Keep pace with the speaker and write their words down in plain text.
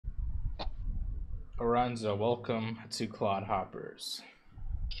Aranza, welcome to Clodhoppers.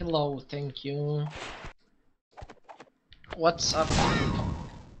 Hello, thank you. What's up?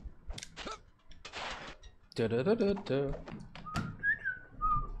 Da-da-da-da-da.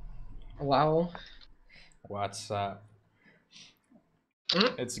 Wow. What's up?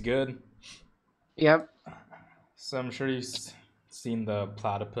 Mm, It's good. yep. So I'm sure you've seen the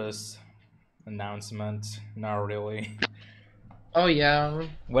platypus announcement. Not really. Oh yeah.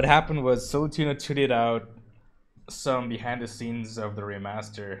 What happened was Solituna tweeted out some behind the scenes of the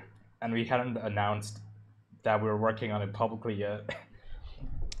remaster, and we hadn't announced that we were working on it publicly yet.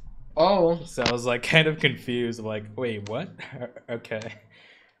 Oh, So I was like kind of confused, like, wait, what? Okay.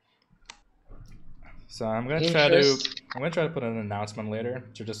 So interest. I'm gonna try to put an announcement later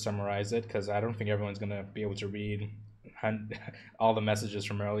to just summarize it because I don't think everyone's gonna be able to read all the messages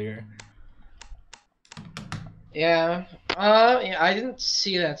from earlier. Yeah. Yeah, I didn't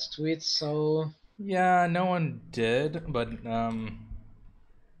see that tweet, so Yeah, no one did, but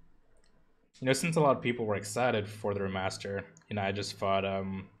since a lot of people were excited for the remaster, I just thought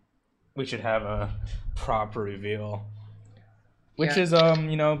we should have a proper reveal, which yeah. is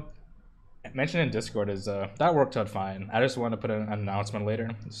mentioned in Discord is that worked out fine. I just want to put an announcement later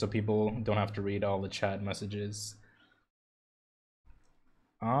so people don't have to read all the chat messages.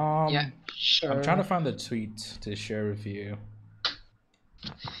 Yeah, I'm trying to sure. find the tweet to share with you.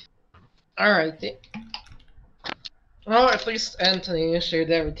 Alright. Well, at least Anthony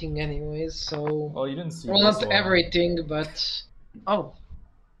shared everything anyways, so Well, you didn't see well, this not one. everything, but oh,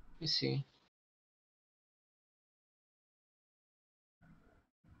 you see.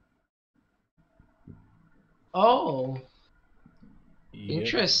 Oh, Yep.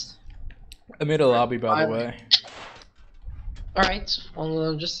 interest. I made a lobby, by the I way. Alright,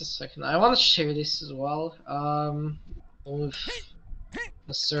 well, just a second. I want to share this as well. With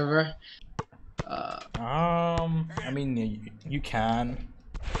the server. I mean, you can.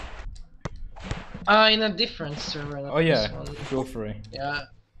 In a different server, Oh not this yeah, one. feel free. Yeah,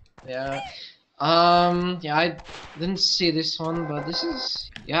 yeah. Yeah, I didn't see this one, but this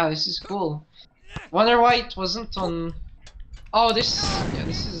is cool. Wonder why it wasn't on. Oh, this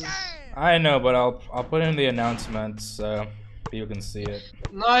is. I know, but I'll put in the announcement so people can see it.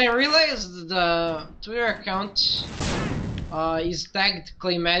 No, I realized the Twitter account is tagged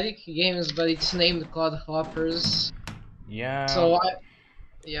Climatic Games, but it's named Clodhoppers. Yeah, So more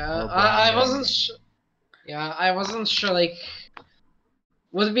I wasn't. branding. Yeah, I wasn't sure. Like,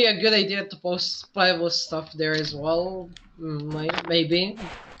 would it be a good idea to post playable stuff there as well? Maybe.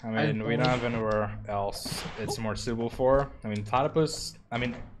 I I don't mean, we don't know. have anywhere else it's more suitable for. I mean, Platypus. I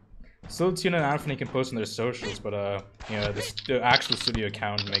mean, still Tuna and Anthony can post on their socials, but the actual studio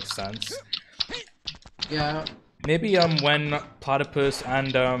account makes sense. Yeah. Maybe when Platypus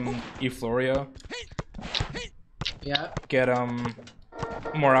and Euphoria Yeah. get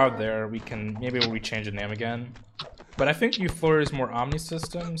more out there, maybe we'll rechange the name again. But I think Euphoria is more Omni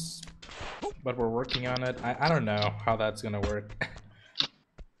systems, but we're working on it. I don't know how that's gonna work.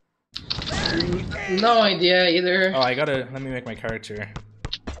 No idea either. Oh, let me make my character.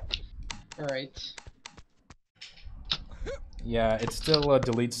 Alright. Yeah, it still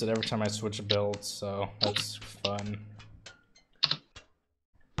deletes it every time I switch builds, so that's fun.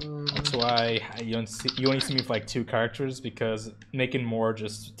 That's why you only see me with like 2 characters, because making more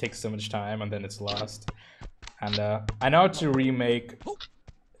just takes so much time and then it's lost. And I know how to remake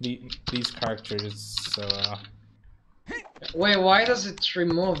these characters, so Wait, why does it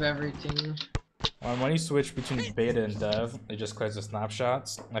remove everything? when you switch between beta and dev, it just clears the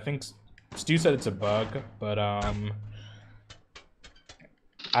snapshots. I think Stu said it's a bug, but I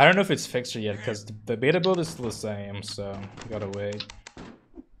don't know if it's fixed yet because the beta build is still the same, so you gotta wait.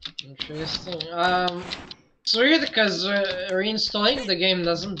 Interesting. It's weird because reinstalling the game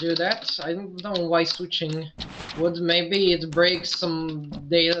doesn't do that. I don't know why switching would. Maybe it breaks some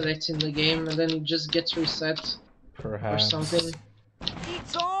data that's in the game and then it just gets reset or something. Perhaps.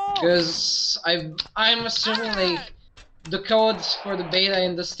 Because I'm assuming like the codes for the beta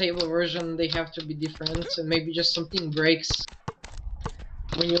and the stable version, they have to be different, and maybe just something breaks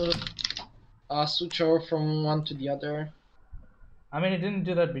when you switch over from one to the other. I mean, it didn't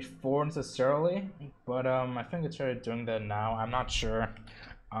do that before necessarily, but I think it started doing that now. I'm not sure.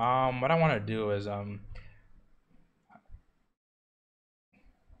 What I want to do is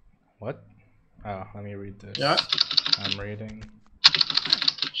what? Oh, let me read this. Yeah, I'm reading.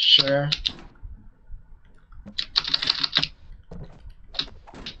 sure.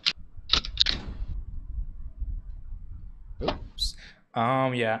 Oops.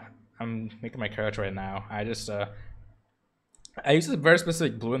 Yeah, I'm making my character right now. I just I used a very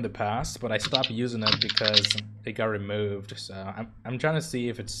specific blue in the past, but I stopped using it because it got removed. So I'm trying to see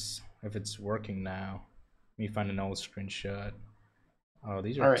if it's working now. Let me find an old screenshot. Oh,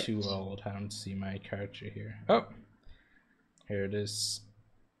 these are too old. I don't see my character here. Oh, here it is.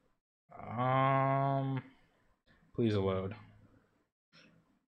 Please load.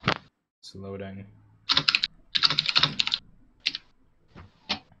 It's loading.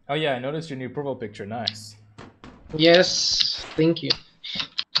 Oh yeah, I noticed your new profile picture. Nice. Yes, thank you.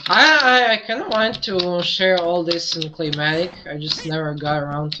 I kind of want to share all this in Claymatic. I just never got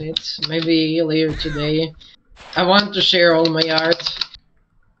around to it. Maybe later today. I want to share all my art.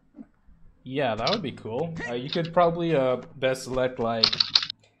 Yeah, that would be cool. You could probably best select like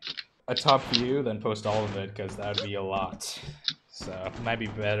a top view, then post all of it, because that would be a lot. So it might be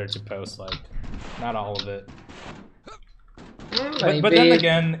better to post like not all of it. But then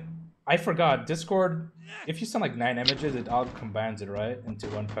again, I forgot Discord. If you send like 9 images, it all combines it right into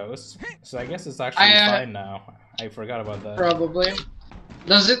one post. So I guess it's actually fine now. I forgot about that. Probably.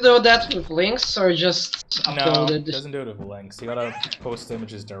 Does it do that with links or just uploaded? No, it doesn't do it with links. You gotta post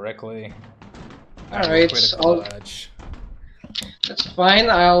images directly. Alright, that's fine.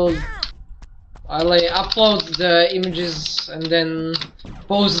 I'll upload the images and then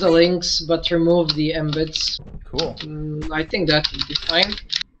post the links, but remove the embeds. Cool. I think that would be fine.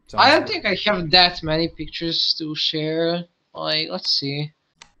 I don't think I have that many pictures to share. Like, let's see.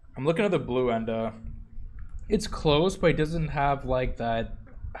 I'm looking at the blue and it's close, but it doesn't have like that.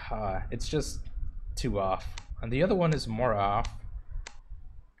 It's just too off. And the other one is more off.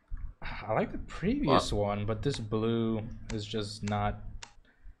 I like the previous one, but this blue is just not.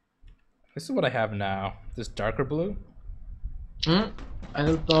 This is what I have now. This darker blue. I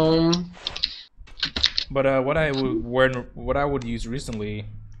don't know. But what I would use recently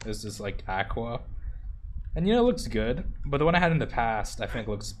is this like aqua, and you know it looks good. But the one I had in the past I think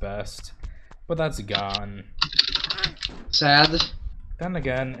looks best, but that's gone. Sad. Then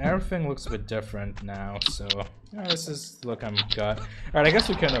again, everything looks a bit different now, so this is the look I'm got. Alright, I guess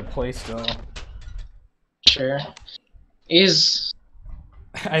we can play still. Sure. Is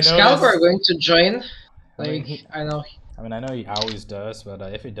Scalper going to join? Like, I know he always does, but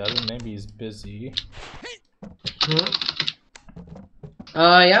if he doesn't, maybe he's busy.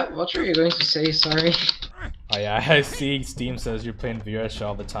 Yeah, what were you going to say? Sorry. Oh yeah, I see Steam says you're playing VRS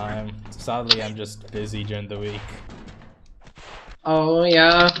all the time. Sadly, I'm just busy during the week. Oh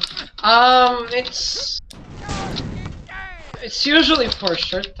yeah. It's usually for a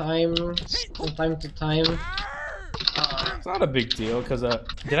short time, from time to time. It's not a big deal, because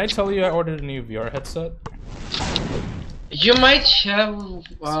did I tell you I ordered a new VR headset? You might have,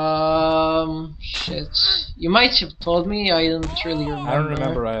 shit. You might have told me, I don't really remember. I don't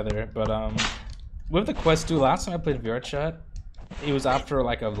remember either, but with the Quest 2, last time I played VR chat, it was after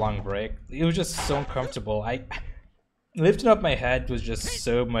like a long break. It was just so uncomfortable. Lifting up my head was just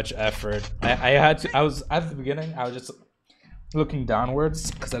so much effort. I was at the beginning, I was just looking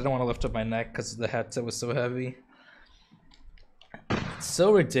downwards, because I didn't want to lift up my neck, because the headset was so heavy. It's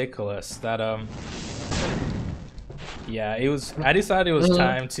so ridiculous that, yeah, I decided it was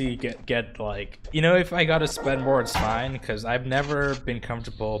time to get like, you know, if I gotta spend more, it's fine, because I've never been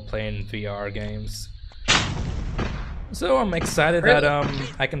comfortable playing VR games. So I'm excited that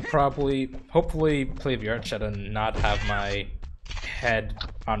I can hopefully play VR chat and not have my head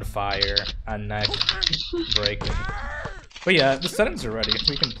on fire and neck breaking. But yeah, the settings are ready.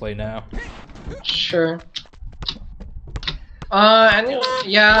 We can play now. Sure. Anyway,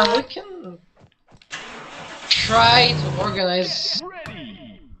 yeah, we can try to organize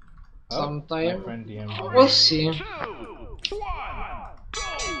sometime. We'll see. Let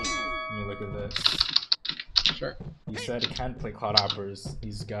me look at this. Sure. He said he can't play Clodhoppers.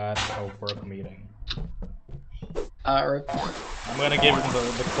 He's got a work meeting. Right. I'm gonna give him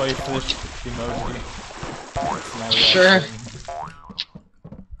the clay fish emoji. Sure.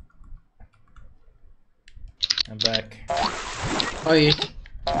 I'm back. Oh yeah.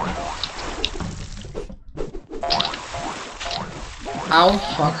 Ow,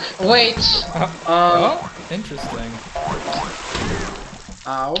 fuck. Wait! Oh, interesting.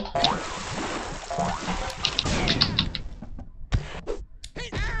 Ow.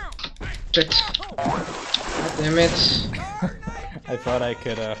 Shit. God damn it. I thought I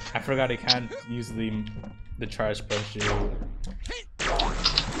could, I forgot I can't use the charge punch you.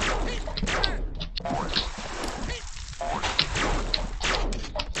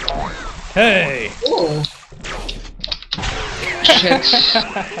 Hey! Ooh. Shit.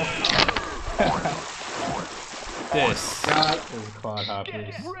 This is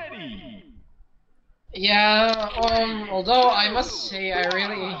Clodhoppers. Yeah, although I must say I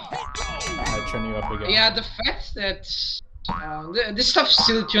really... I turn you up again. Yeah, the fact that this stuff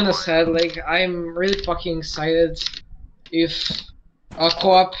still Tuna said, like, I'm really fucking excited if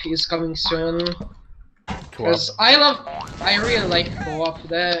co-op is coming soon. Because I really like co-op.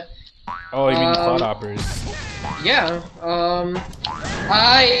 Oh, you mean um, Clodhoppers? yeah,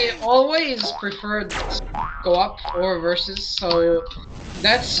 I always preferred co-op or versus, so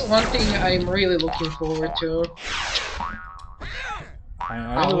that's one thing I'm really looking forward to.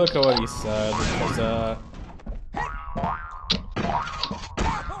 I'm gonna look at what he said because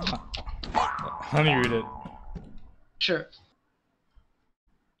let me read it. Sure.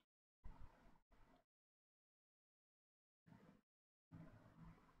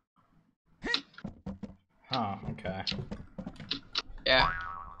 Huh, okay. Yeah.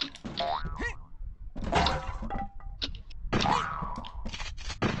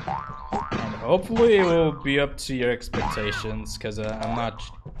 And hopefully it will be up to your expectations, because I'm not...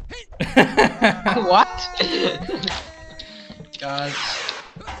 What? God.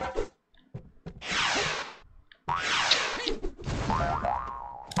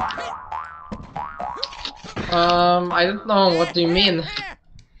 I don't know, what do you mean?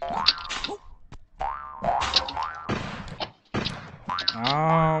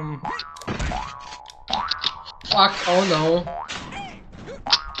 Fuck, oh no.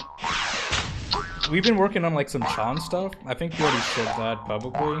 We've been working on like some challenge stuff. I think we already shared that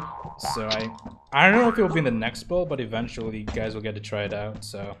publicly. So I don't know if it will be in the next build, but eventually you guys will get to try it out.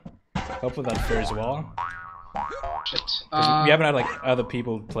 So hopefully that fares well. Shit. We haven't had like other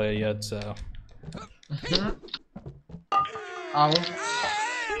people play yet, so. Ow.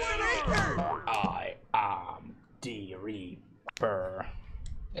 I am the Reaper.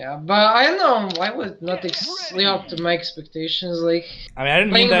 Yeah, but I don't know, why would it not live up to my expectations, like... I mean, I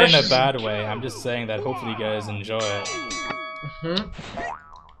didn't mean that in a versus... bad way. I'm just saying that hopefully you guys enjoy it.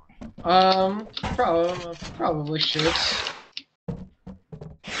 Probably should.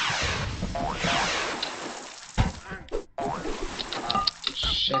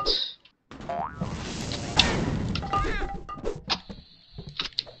 Shit.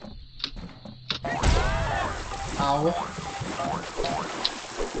 Ow.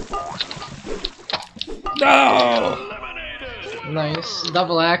 No! Nice.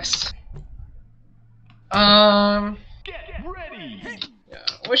 Double axe. Yeah,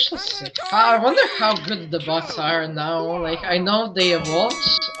 we shall see. I wonder how good the bots are now. Like, I know they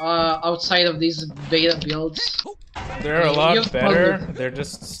evolved outside of these beta builds. They're a lot better. They're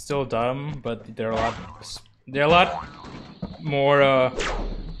just still dumb, but they're a lot more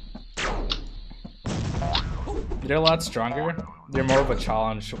they're a lot stronger. They're more of a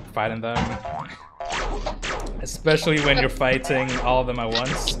challenge fighting them. Especially when you're fighting all of them at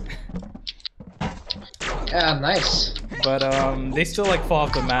once. Yeah, nice. But they still like fall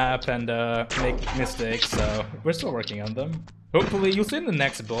off the map and make mistakes, so we're still working on them. Hopefully you'll see in the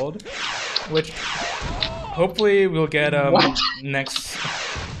next build, which hopefully we'll get What? next.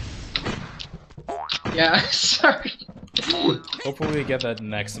 Yeah, sorry. Hopefully we get that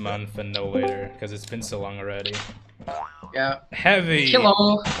next month and no later, because it's been so long already. Yeah. Heavy.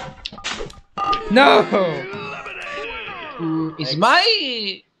 Hello. No. Is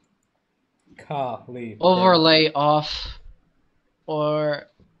my overlay off or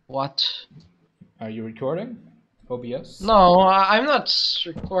what? Are you recording? OBS? No, I'm not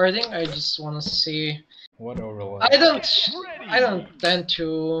recording. I just want to see. What overlay? I don't tend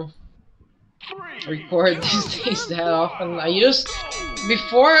to record these days that often.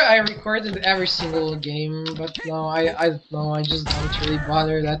 Before I recorded every single game, but now I don't know. I just don't really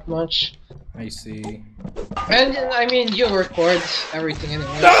bother that much. I see. And I mean, you record everything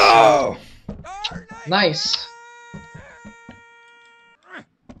anyway. No! So. Nice.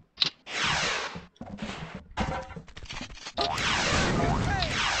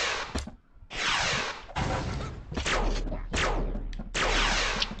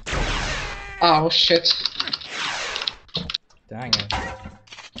 Oh shit. Dang it.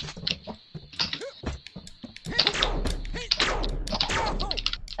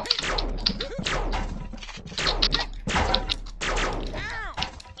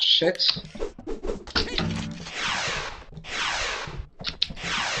 Shit.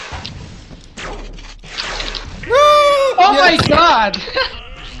 Oh my god!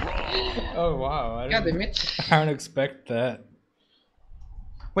 Oh wow, I God didn't, damn it. I don't expect that.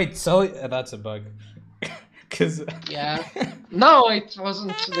 Wait, so that's a bug. Cause Yeah. No, it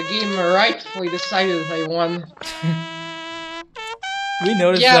wasn't. The game rightfully decided that I won. we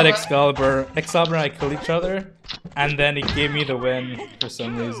noticed Yeah, that but... Excalibur and I killed each other, and then it gave me the win for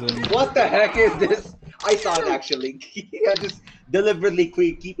some reason. What the heck is this? I saw it actually. I'm just deliberately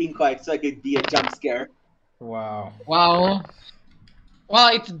keeping quiet so I could be a jump scare. Wow. Wow.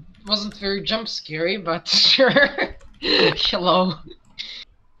 Well, it wasn't very jump scary, but sure. Hello.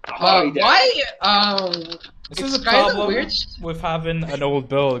 Ahoy there. Why? This It's is a kind of problem weird. with having an old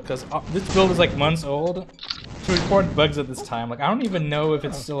build, because this build is like months old. To report bugs at this time, like I don't even know if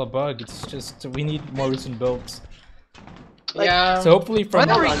it's still a bug. It's just we need more recent builds. Like, Yeah. So hopefully from When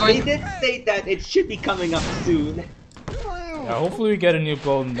are we They going? did state that it should be coming up soon. yeah, hopefully we get a new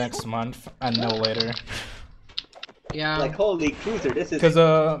build next month and no later. Yeah. Like, holy cruiser, this is... Because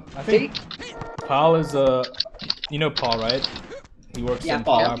I think Paul is you know Paul, right? He works Yeah, in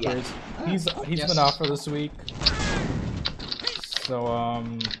Paul, Clodhoppers. He's Yes. been off for this week. So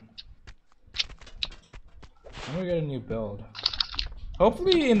when do we get a new build?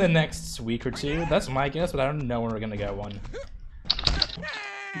 Hopefully in the next week or two. That's my guess, but I don't know when we're gonna get one.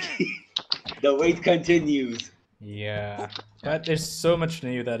 The wait continues. Yeah, but there's so much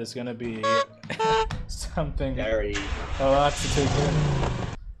new that it's gonna be something Very. a lot to take in.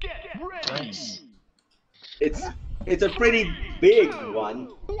 Nice. It's a pretty big one.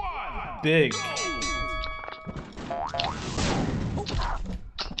 Big.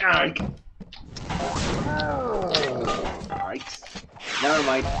 Arg. Arg. Never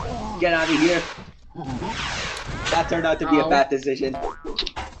mind. Get out of here. That turned out to be a bad decision.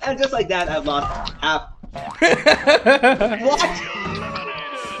 And just like that, I've lost half. What?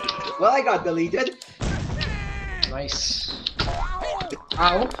 Well, I got deleted. Nice.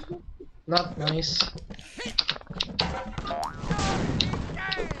 Ow. Not nice.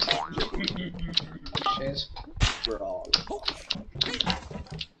 Shit. We're all.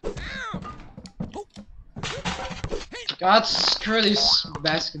 God, screw this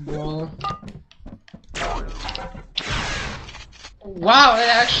basketball. Wow, it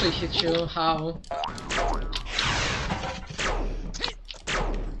actually hit you. How?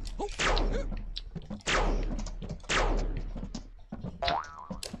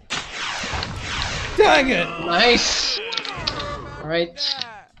 Dang it! Nice. Alright.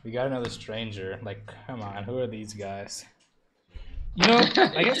 We got another stranger. Like, come on, who are these guys? You know,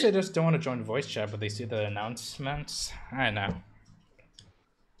 I guess they just don't want to join voice chat, but they see the announcements. I know.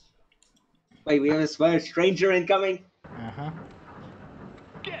 Wait, we have a stranger incoming? Uh-huh.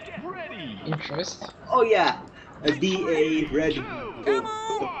 Interest. Oh yeah, a DA red.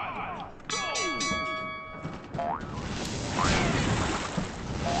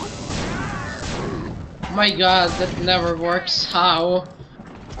 My god, that never works. How?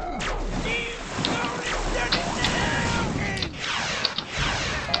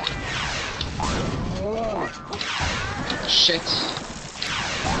 Shit.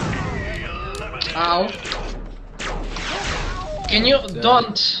 Ow. Can you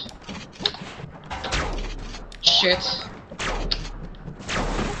don't? Shit.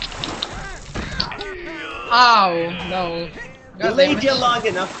 Ow, no. God damn Delayed it. you long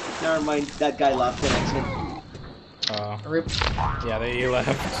enough. Never mind, that guy lost connection. Rip. Yeah, they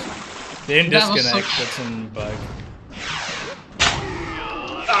left. They didn't That was disconnect. so- That's a bug.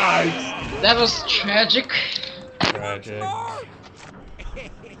 That was tragic. Tragic.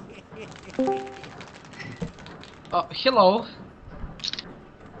 Oh, hello.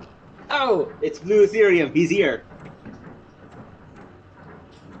 Oh, it's Blue Ethereum. He's here.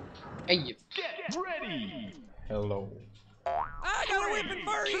 Hey. Hello. I got a weapon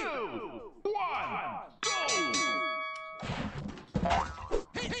for you! 2, 1, go!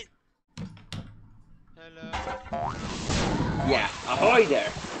 Hello. Yeah, ahoy there.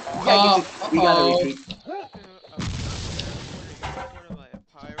 Yeah, we gotta retreat. What am I, a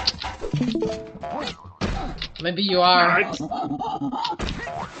pirate? Maybe you are.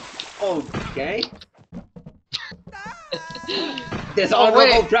 Okay. Dishonorable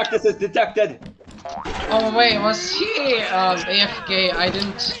wait. practices detected. Oh wait, was he AFK? I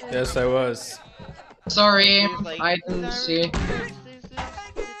didn't. Yes, I was. Sorry, He's like, I didn't see. This is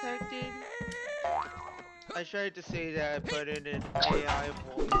detected. I tried to say that, but in an AI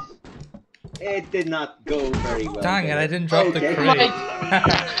voice. It did not go very well. Dang it, I didn't drop the Okay. crate.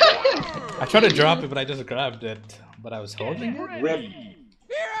 I tried to drop it, but I just grabbed it. But I was holding it? Rip. Here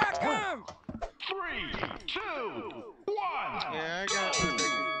I come! 3, 2, 1! Yeah, I got protections.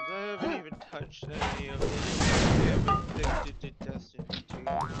 I haven't even touched any of them. I'm addicted to Destiny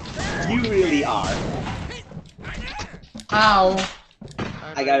 2. You really are. Ow.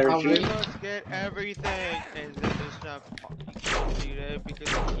 I gotta I'll retreat. wait. Let's get everything, and then there's not. You can't do that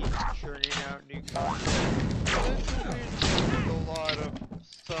because it keeps churning out new content. There's a lot of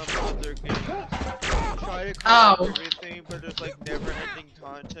some other games. Try to Ow. collect everything, but there's like never-ending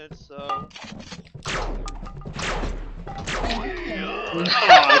content. So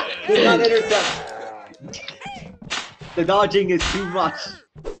Did not intercept. The dodging is too much.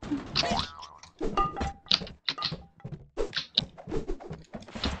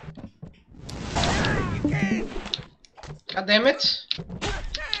 God damn it!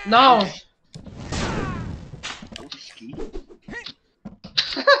 No!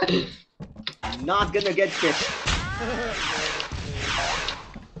 Not gonna get fished.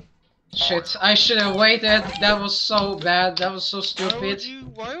 Shit, I should have waited. That was so bad. That was so stupid.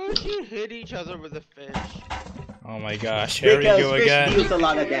 Why would you hit each other with a fish? Oh my gosh, here we Because go fish again. deals a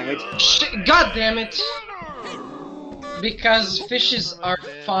lot of damage. Shit, God damn it! Because fishes are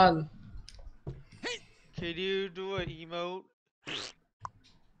fun. Can you do an emote?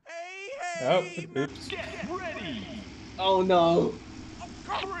 Oh, oops. Oh no.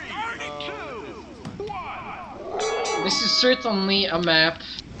 This is certainly a map.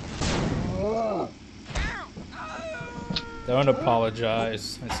 Don't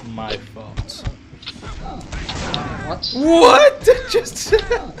apologize. It's my fault. What? What? Just.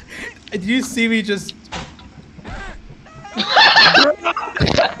 Did you see me just?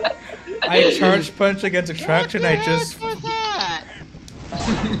 I charge punch against a tractor and I just.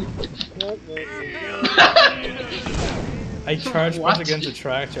 I charge punch against a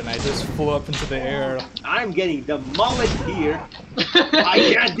tractor and I just flew up into the air. I'm getting demolished here.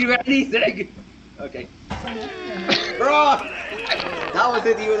 I can't do anything. Okay. Bro! That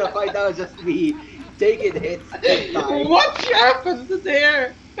wasn't even a fight, that was just me taking hits and dying. What happened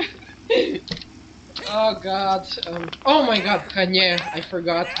there? Oh god. Oh my god, Kanye. I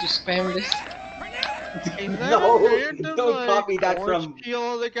forgot to spam this. No, don't copy that from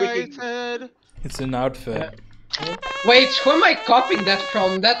Peel the guy's head. It's an outfit. Wait, who am I copying that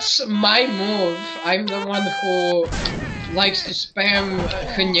from? That's my move. I'm the one who likes to spam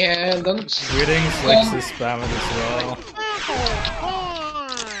Kanye. Don't. Greetings likes to spam it as well.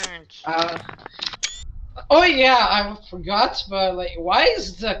 Oh yeah, I forgot, but like, why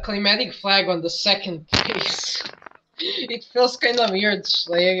is the climatic flag on the second place? It feels kind of weird.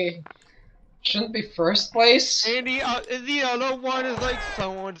 Like, shouldn't be first place. And the other one is like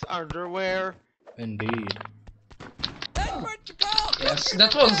someone's underwear. Indeed. Yes,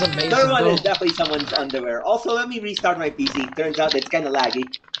 that was amazing. Third one though. is definitely someone's underwear. Also, let me restart my PC. Turns out it's kind of laggy.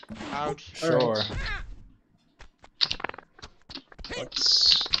 Ouch. Sure.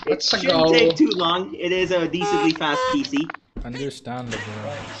 Let's It go. shouldn't take too long. It is a decently fast PC. Understandable.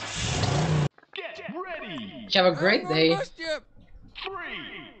 Have a great day. 3,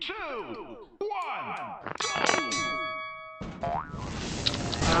 2, 1.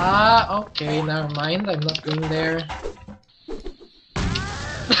 Ah, okay, never mind. I'm not going there.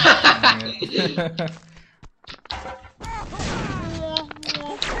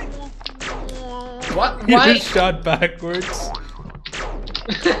 What? You Why? just shot backwards.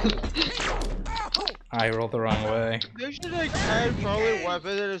 I rolled the wrong way. They should like add probably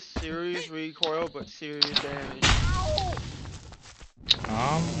weapon at a serious recoil but serious damage.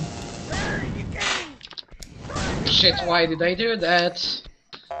 Shit, why did I do that?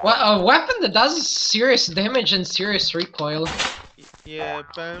 What, a weapon that does serious damage and serious recoil. Yeah,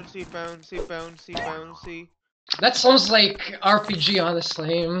 bouncy, bouncy, bouncy, bouncy. That sounds like RPG,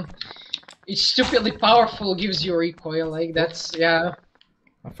 honestly. It's stupidly powerful, gives you recoil, like that's, yeah.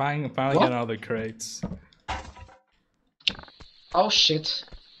 I'm finally getting all the crates. Oh shit.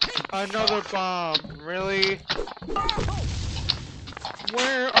 Another bomb, really?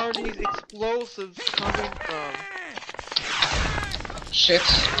 Where are these explosives coming from? Shit.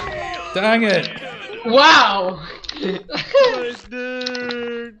 Dang it! Wow! Dude.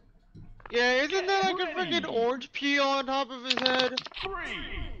 Yeah, isn't that like a freaking orange peel on top of his head? 3,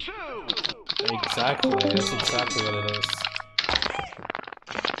 2. Exactly, that's exactly what it is.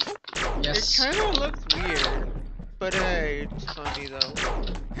 Yes. It kind of looks weird, but hey, it's funny though.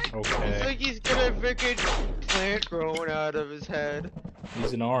 It's Okay. like he's got a freaking plant growing out of his head.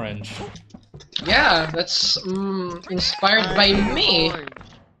 He's an orange. Yeah, that's inspired by me.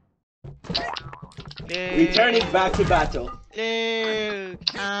 Returning back to battle. Luke,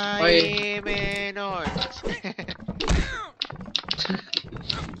 I Wait. am an orange.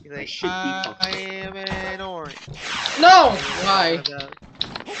 He's like, should be I am an orange. No! Why?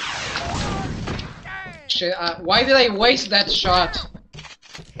 Shit, why did I waste that shot?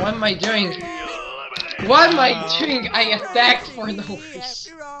 What am I doing? What am I doing? I attacked for no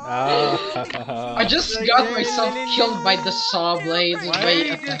reason. I just got myself killed by the saw blade by Why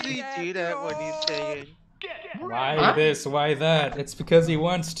does attacking. he do that when he's singing? Why Huh? this? Why that? It's because he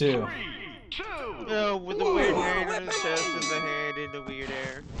wants to. 3, 2. No, with the weird hand on his chest and the hand in the weird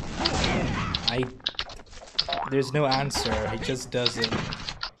air. There's no answer. He just does it.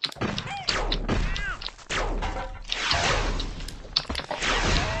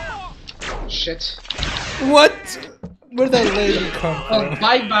 Shit. What? Where'd that lady come Oh, from?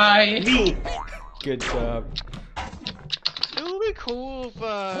 bye bye. Me. Good job. It would be cool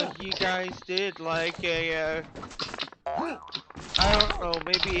if you guys did like a I don't know,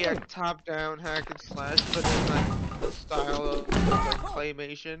 maybe a top-down hack and slash, but in like the style of like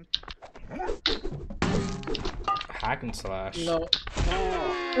claymation. Hack and slash. No.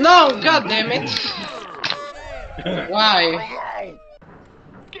 No, god damn it. Why?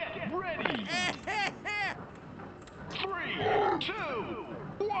 Get ready. 3, 2,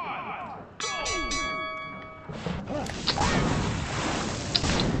 1, go.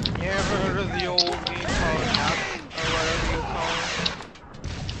 You ever heard of the old game called Nuts, or whatever you call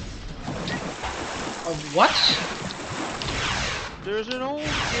What? it? There's an old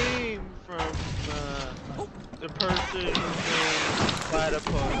game from the person who made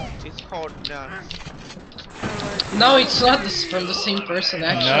Platypus. It's called Nuts. No, it's not this from the same person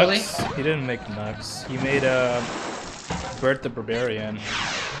actually. Nuts? He didn't make Nuts. He made Bert the Barbarian.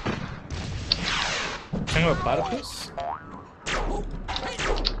 Talking about Platypus?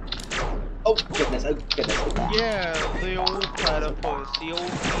 Oh goodness, oh goodness. Yeah, the old Platypus, the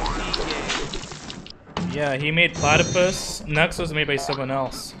old PC game. Yeah, he made Platypus. Nux was made by someone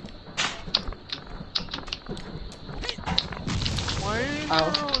else. Why is there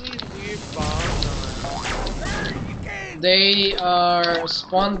Ow. all these weird bombs around? They are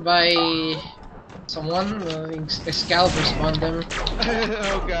spawned by someone. Excalibur spawned them.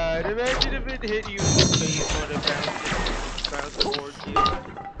 Oh god, imagine if it hit you in the face when it bounced towards you.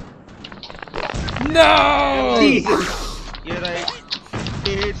 No! Jesus! You like,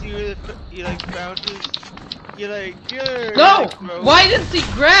 it hits you, you like bounces, you like, yeah. No! Like, throws, Why didn't he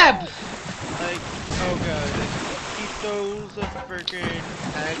grab? Like, oh god, he throws a freaking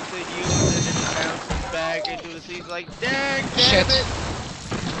axe at you and then it bounces back into the sea. He's like, dang, damn Shit. it!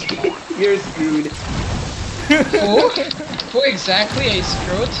 You're screwed. Who exactly I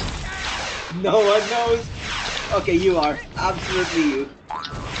screwed? No one knows. Okay, you are. Absolutely you.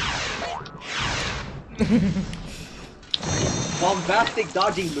 Bombastic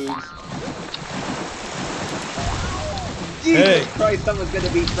dodging moves. Jesus Hey. Christ, someone's gonna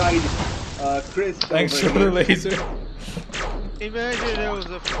be fried crisp Thanks over for the here. laser. Imagine it was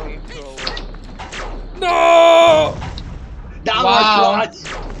a flamethrower. No! That Wow. was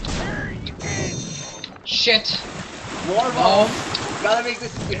clutch! Shit. More Oh. bombs! Gotta make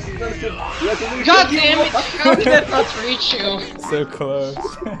this explosive resolution. God damn it! How did that not reach you? So close.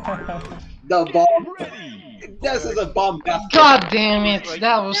 The bomb. Ready. This is a bombastic. God damn it!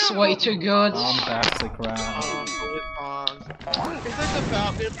 That was way too good. Bombastic round. With bombs. It's like the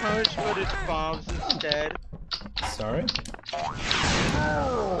Falcon Punch, but it's bombs instead. Sorry?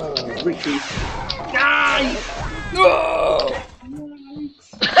 Ricky. Nice! No!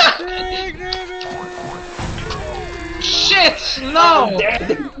 Shit! I'm No!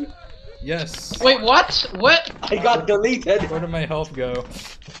 dead. Yes. Wait, what? What? I got deleted. Where did my health go?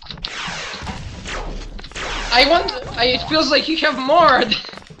 I want. It feels like you have more.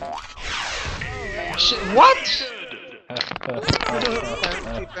 Shit, what?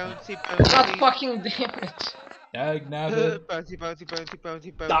 Bouncy, bouncy, God bouncy. fucking damn it! Dag nabbit. Bouncy, bouncy, bouncy,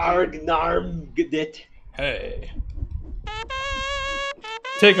 bouncy, bouncy. Darg narm it. Hey.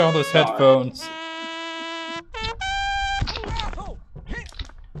 Take all those headphones.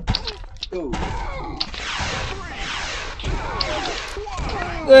 Ooh.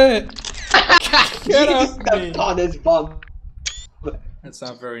 Eh, Get You off me. stepped on his bum. That's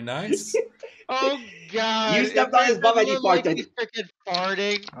not very nice. Oh god. You stepped on his bum and he Like farted. he's freaking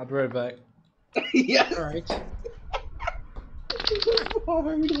farting. I'll be right back. Yes. Alright.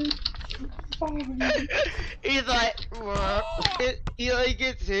 He's like, what? He like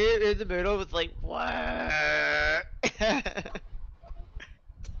gets hit in the middle. It's like, what?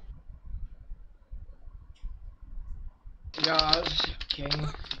 God. Okay.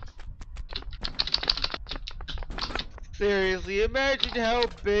 Seriously, imagine how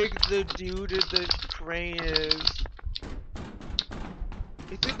big the dude in the crane is.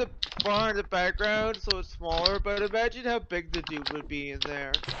 You see the bar in the background, so it's smaller, but imagine how big the dude would be in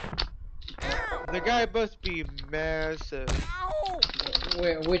there. The guy must be massive.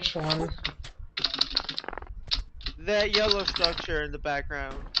 Wait, which one? That yellow structure in the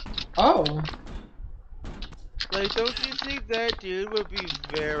background. Oh. Like, don't you think that dude would be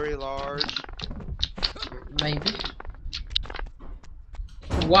very large? Maybe.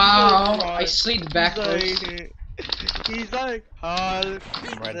 Wow, God. I slid He's backwards. like- He's like Hulk.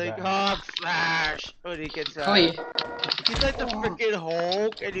 He's Right like back. Hulk Smash when he gets out. Oi. He's like the freaking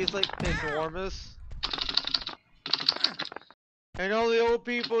Hulk, and he's like enormous. And all the old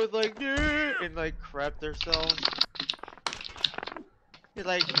people is like, "Yeah," and like crap themselves. He's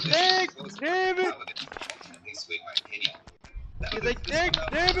like, Nick, damn it! He's like, Nick,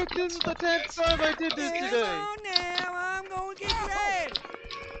 damn it, this is the 10th time I did this today.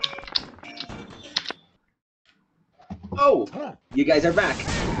 Oh, you guys are back.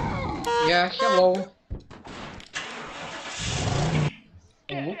 Yeah, hello.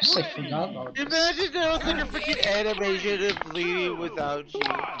 Oops, I forgot about this. Imagine there was like a freaking animation of bleeding without you.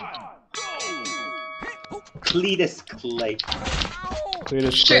 Cletus Clay.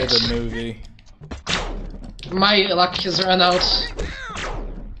 Cletus Shit. played the movie. My luck has run out.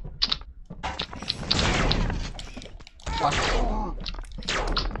 Fuck.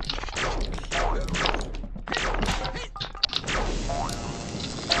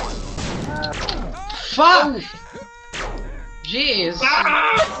 Fuck! Jeez.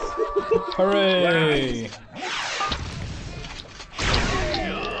 Hooray!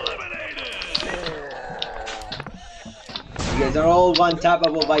 You guys are all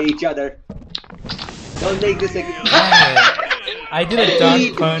one-tappable by each other. Don't make this a... Dang it. I did a dunk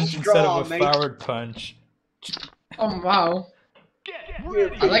Eat punch instead straw, of a mate. forward punch. Oh wow.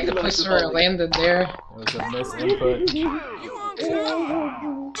 I like the place where I landed there. It was a miss input.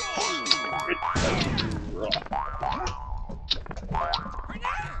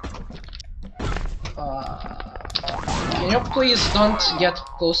 Can you please don't get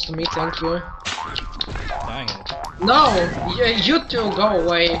close to me, thank you. Dang it. No! You two go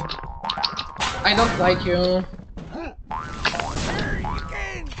away. I don't like you.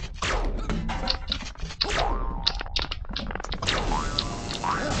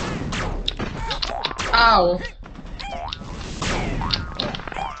 Ow!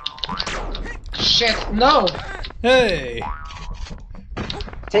 Shit, no! Hey!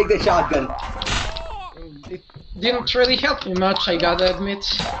 Take the shotgun. It didn't really help me much, I gotta admit.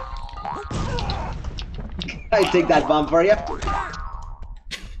 I take that bomb for you.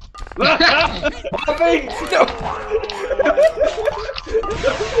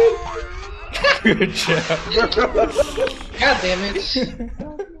 Good job. God damn it.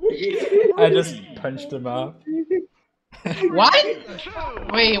 I just punched him off. What?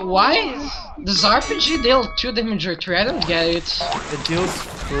 Wait, why? Does RPG deal 2 damage or 3? I don't get it. It deals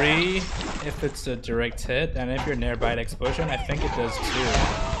 3 if it's a direct hit, and if you're nearby the explosion, I think it does 2.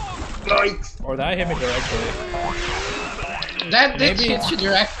 Yikes. Or that hit me directly. That did Maybe hit you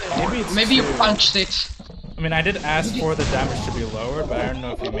directly. maybe it's Maybe you true. punched it. I mean, I did ask for the damage to be lowered, but I don't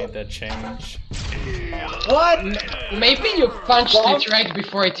know if you made that change. What? Maybe you punched it right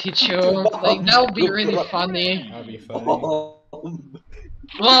before it hit you. Like, that would be really funny. That'd be funny. Oh.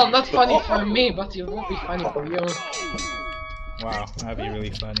 Well, not funny for me, but it would be funny for you. Wow, that'd be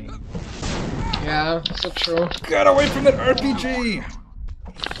really funny. Yeah, so true. Get away from that RPG!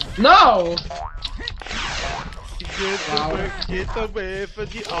 No! Get away from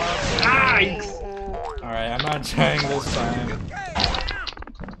the arm. Alright, I'm not trying this time.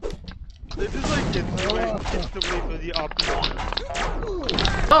 They just like get away from the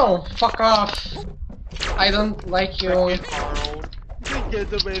opposite. No, fuck off. I don't like you. Arnold.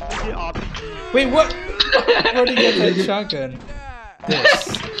 Get away from the RPG. Wait, what? Where'd you get that shotgun?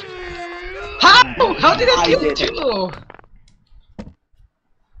 This. How? How did I I kill did it. you?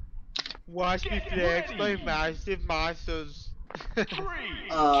 Watch me flex my massive muscles.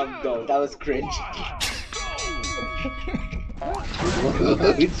 No, that was cringe.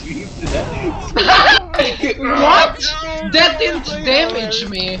 What? That didn't damage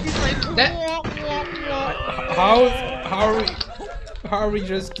me. That. How are we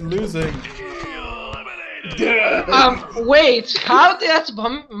just losing? Wait, how did that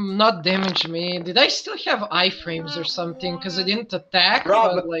bomb not damage me? Did I still have iframes or something? Cause I didn't attack,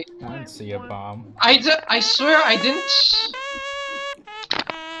 but like... I didn't see a bomb. I swear I didn't...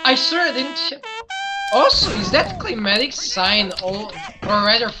 I swear I didn't... Also, is that climatic sign, or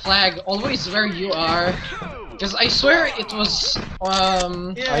rather flag, always where you are? Because I swear it was, Yeah,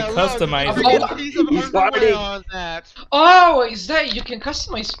 I customized it. Piece of He's underwear farting. on that. Oh, is that... You can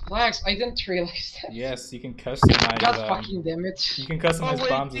customize flags, I didn't realize that. Yes, you can customize God them. fucking damn it. You can Oh customize wait,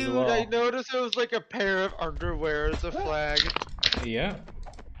 bombs dude, as well. I noticed it was like a pair of underwear as a flag. Yeah.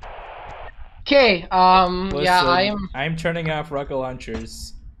 Okay, Listen, yeah, I'm turning off rocket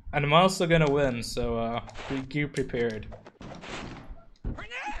launchers. And I'm also gonna win, so be prepared.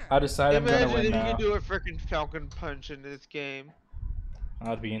 I decide I'm gonna Imagine win if you now. could do a freaking Falcon Punch in this game.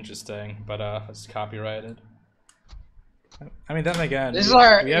 That'd be interesting, but it's copyrighted. I mean, then again, These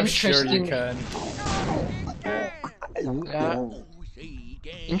are we have sure you interesting. can.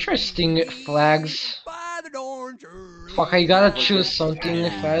 Interesting flags. Fuck, I gotta choose something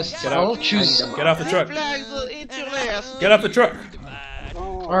fast. Get I'll out. choose. Get off the truck. Flags will interlast. Get off the truck.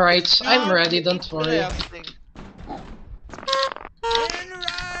 Alright, I'm ready, don't worry. Interlasting.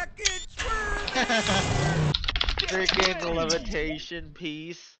 Freaking levitation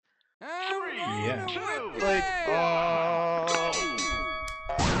piece. Yeah. Like,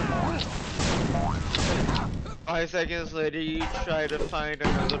 5 seconds later, you try to find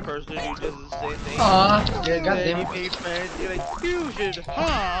another person who does the same thing. Aw, And then goddamn. you make friends, you're like, fusion,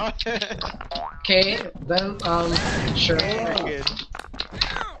 ha! Okay, then, sure. Freaking.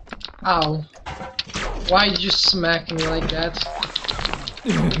 Ow. Why did you smack me like that?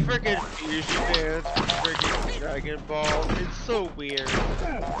 Freaking fusion dance, freaking Dragon Ball. It's so weird. You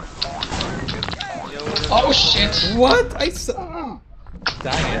know what Oh shit! What? I saw.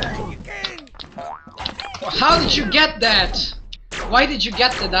 Dang it. How did you get that? Why did you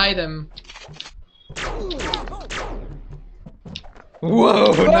get that item?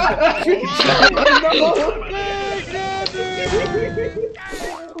 Whoa!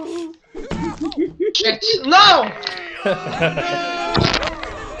 Shit! No!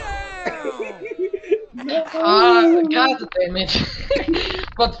 God damn it.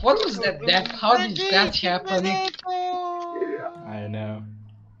 But what was that death? How did that happen? I know.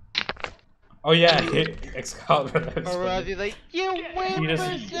 Oh yeah, Excalibur. Or I'll be like, you He just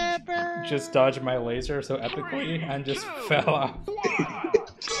whippersnapper! just dodged my laser so epically and just fell off.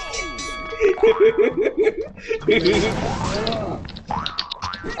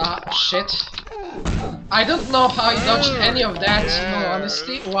 Shit. I don't know how I dodged any of that, no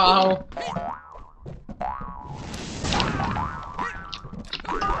honesty. Wow.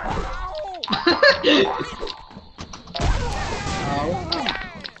 Ow.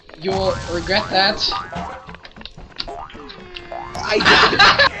 You'll regret that.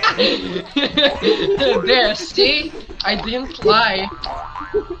 There, see? I didn't lie.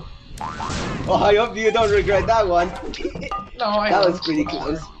 Oh, I hope you don't regret that one. No, I That don't. was pretty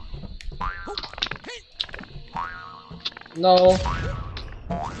close. No.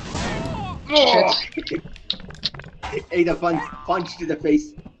 Oh. Shit. Ate a punch to the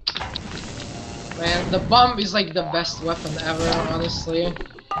face. Man, the bomb is like the best weapon ever, honestly.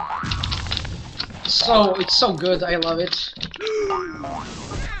 So, it's so good, I love it.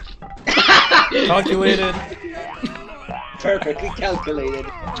 Calculated. Perfectly calculated.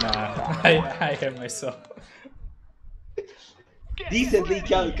 Nah, I hit myself. Decently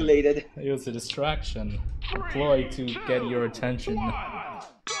calculated. It was a distraction employed to get your attention.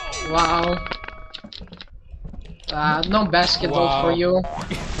 Wow. No basketball Wow. for you.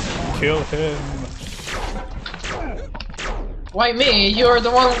 Kill him. Why me? You're the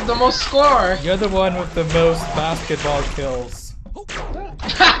one with the most score! You're the one with the most basketball kills.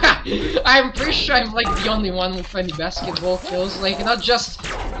 I'm pretty sure I'm like the only one with any basketball kills. Like, not just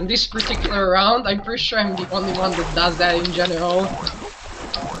in this particular round, I'm pretty sure I'm the only one that does that in general.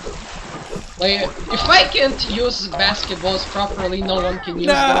 Like, if I can't use basketballs properly, no one can use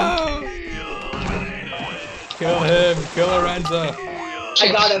them. Kill him. Kill Lorenzo. I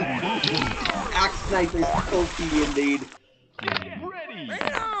got him. Axe Sniper's OP indeed. Ready.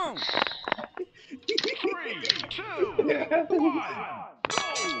 Three, two,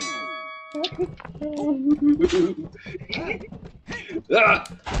 Lag.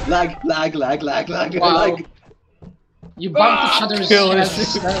 Wow. Lag. You bumped each other's Kill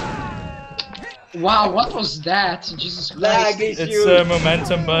heads. issue. Wow, what was that? Jesus Lag Christ. It's issue. a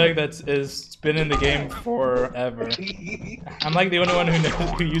momentum bug that's been in the game forever. I'm like the only one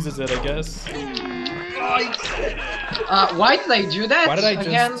who uses it, I guess. Why did I do that? Why did I just?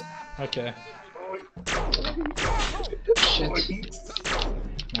 Again? Okay. Shit.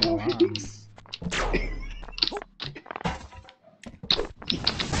 Oh, wow.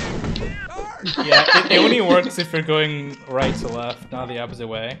 Yeah, it only works if you're going right to left, not the opposite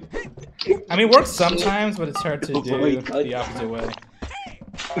way. I mean, it works sometimes, but it's hard to do my God. the opposite way.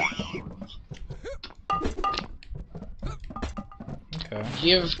 Okay,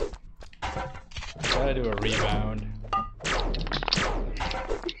 Give. gotta do a rebound.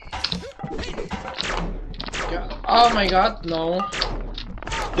 Oh my god, no.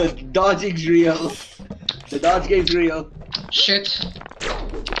 The dodging's real. The dodge game's real. Shit.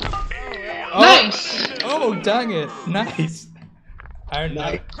 Oh. Nice! Oh, dang it! Nice. I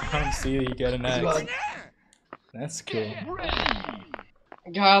Nice. don't see that you get an X. That's cool.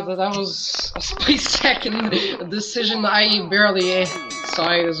 God, that was a split second decision. I barely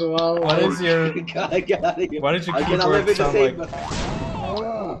saw it as well. What is your God, get out of here. Why did your I cannot live keyboard in the sound same. like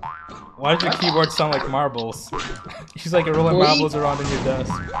Why did your keyboard sound like marbles? She's like rolling Wait. marbles around in your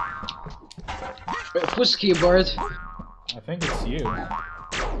desk. Whose keyboard? I think it's you. I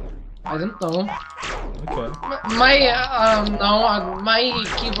don't know. Okay. My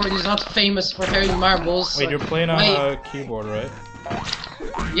keyboard is not famous for having marbles. Wait, you're playing on My- a keyboard, right?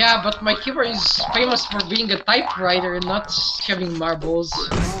 Yeah, but my keyboard is famous for being a typewriter and not having marbles.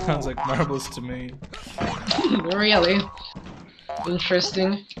 Sounds like marbles to me. Really?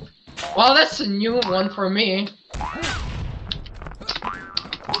 Interesting. Well, that's a new one for me.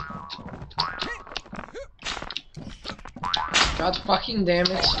 God fucking damn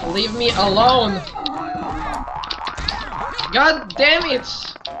it. Leave me alone! God damn it!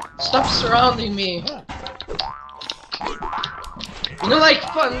 Stop surrounding me! You know, like,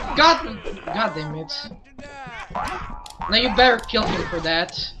 fun. God damn it. Now you better kill him for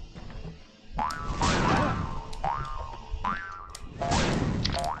that.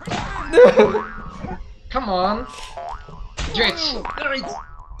 Come on. Drit.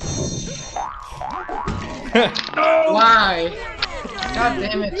 Why? God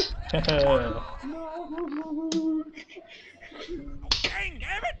damn it.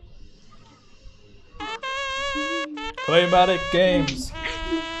 Playmatic games.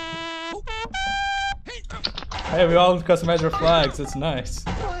 Hey, we all customize our flags. It's nice.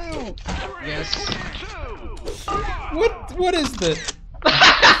 Yes. What is this?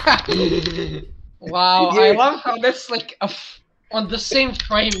 Wow, I love how that's like on the same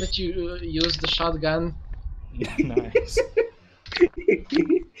frame that you use the shotgun. Nice.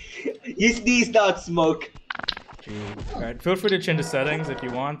 You sneeze, not smoke. Alright, feel free to change the settings if you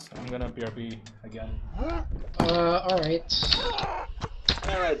want. I'm gonna BRB again. Alright.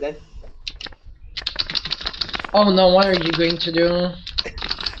 Alright then. Oh no, what are you going to do?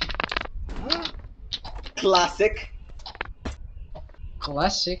 Classic.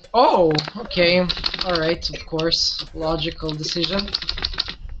 Classic? Oh, okay. Alright, of course. Logical decision.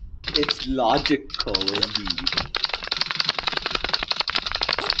 It's logical indeed.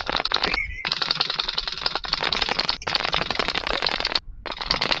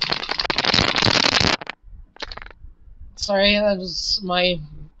 Sorry, that was my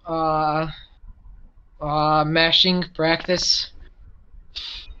mashing practice.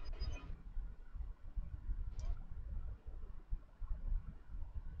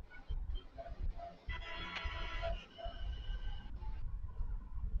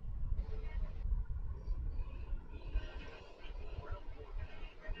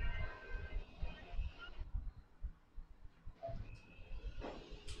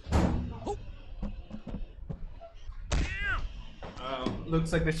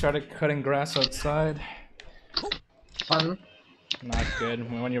 Looks like they started cutting grass outside. Fun. Not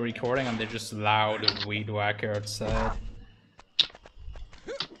good. When you're recording and they're just loud weed whacker outside.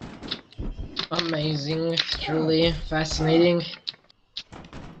 Amazing. Truly fascinating.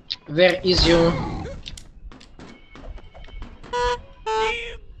 Where is you?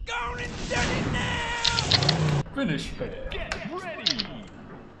 Finish it.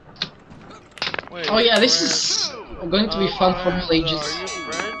 Wait, Oh yeah, this French? is going to be fun for all ages. Are you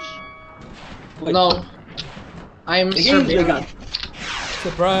French? Wait, No. I'm the game's Serbian. begun.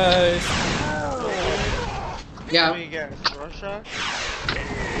 Surprise! Let Yeah. me guess, Russia?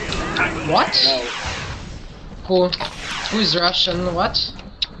 What? No. Who is Russian? What?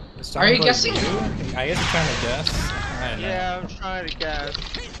 Sounds Are you like guessing? you? I guess you're trying to guess. I don't know. Yeah, I'm trying to guess.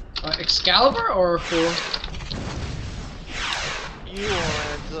 Excalibur or who? You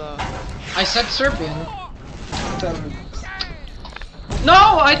and I said Serbian.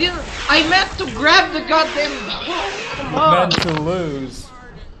 No, I didn't. I meant to grab the goddamn. Come on. Meant to lose.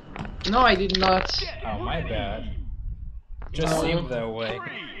 No, I did not. Oh, my bad. Just No. seemed that way.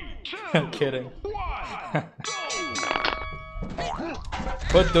 I'm kidding.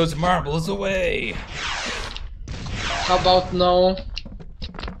 Put those marbles away. How about no?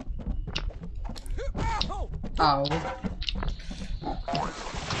 Ow.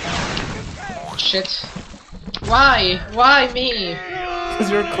 Shit. Why? Why me?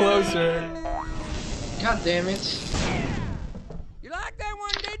 Because you're closer. God damn it. You like that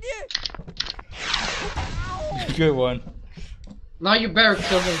one, did you? Good one. Now you better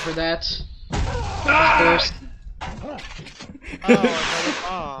kill him for that. Of course.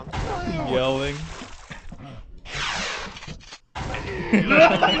 oh, Yelling.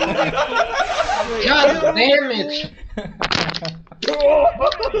 God damn it!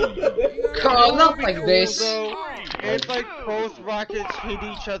 Oh, not like this. It's like both rockets hit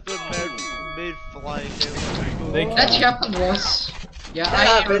each other mid-flight. They That can. happened once. Yeah, That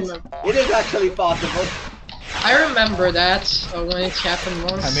happens. It is actually possible. I remember that when it happened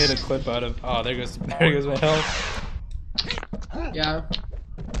once. I made a clip out of. Oh, there goes my health. Yeah.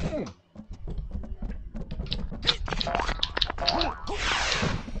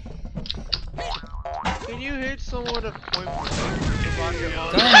 Can you hit someone at point blank?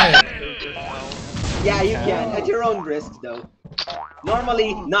 Damn it. Yeah, you can. At your own risk, though.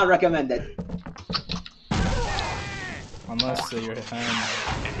 Normally, not recommended. Unless your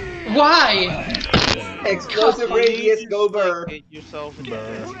hand. Why? Explosive radius, go burr. Hit yourself in the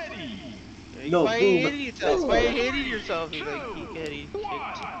Burr. head. No, by boom. hitting yourself, by hitting yourself, you like keep getting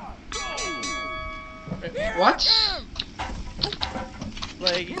kicked. What?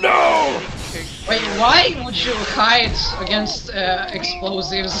 Like No! Wait, why would you hide against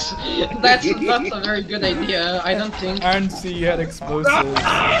explosives? That's not a very good idea, I don't think. And see you had explosives.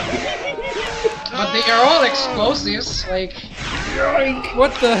 But they are all explosives, like...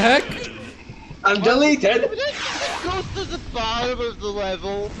 What the heck? I'm deleted. Go to the bottom of the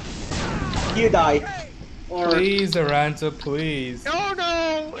level. You die. Or Please, Aranta, please. Oh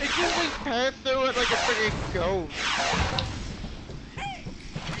no! It just like passed through it like a freaking ghost.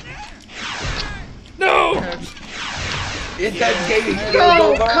 No! intense gaming skills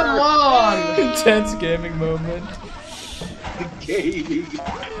No, over. come on! Intense gaming moment. Gaming.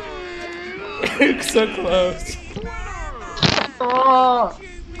 So close. Oh.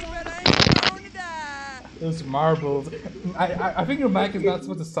 Those marbles. I think your mic is not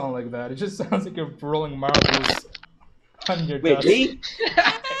supposed to sound like that. It just sounds like you're rolling marbles on your Wait, dust. me?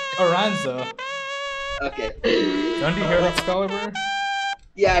 Aranza. Okay. Don't you hear that, Excalibur?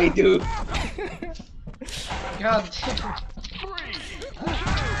 Yeah, I do. God damn.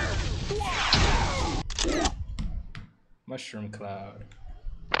 Mushroom cloud.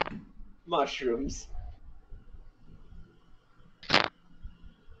 Mushrooms.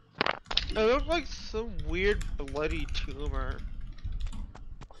 It looked like some weird bloody tumor.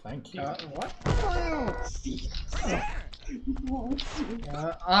 Thank you. What? See.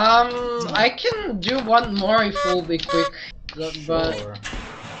 I can do one more if we'll be quick, but Sure.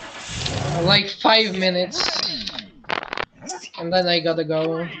 like 5 minutes, and then I gotta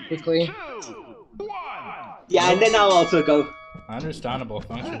go quickly. Yeah, and then I'll also go. Understandable.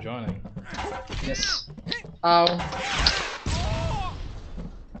 Thanks for joining. Yes. Ow.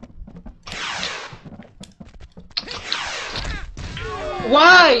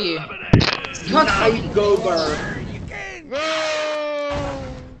 Why? God, Night Gober. No!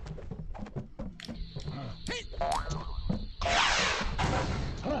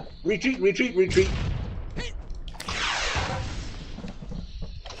 Retreat, retreat, retreat.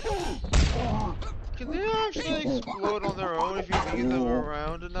 Can they actually explode on their own if you leave them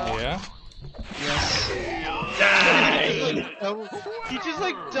around enough? Yeah? yes. He just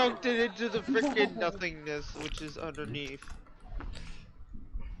like dunked it into the freaking nothingness, which is underneath.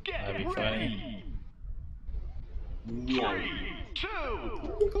 That'd be funny. Yeah. 2,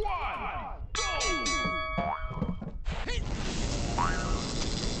 1, go!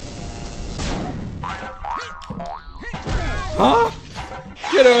 Huh?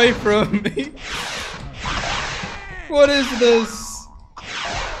 Get away from me! What is this?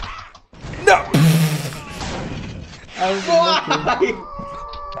 No! I was looking.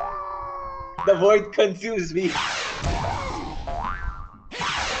 Why? The void consumes me.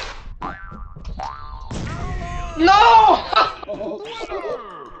 No!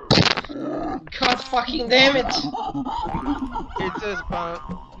 God fucking damn it! It says bounce.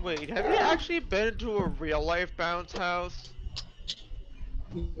 Wait, have you actually been to a real life bounce house?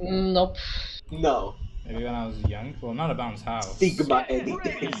 Nope. No. Maybe when I was young? Well, not a bounce house. Sigma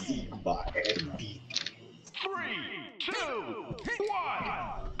editing. Sigma editing. 3, 2,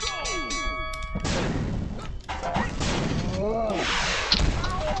 1, go!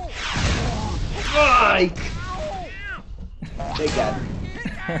 Like. Take that.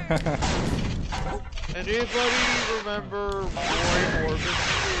 Anybody remember Roy Orbison?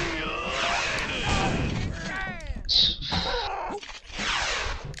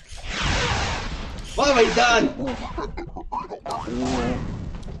 What have I done?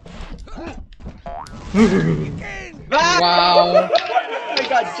 Wow. I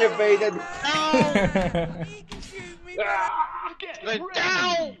got chip-baited. Like,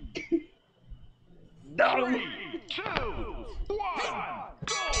 down! No. 3, 2, 1,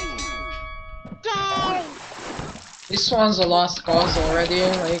 go! Down! This one's a lost cause already,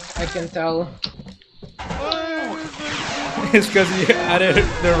 like, I can tell. It's because you added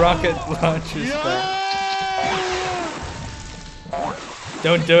the rocket launchers back. Yeah!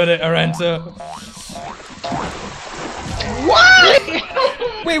 Don't do it, Arento.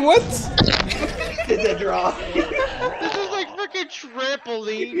 What? Wait, what? It's a draw. This is like freaking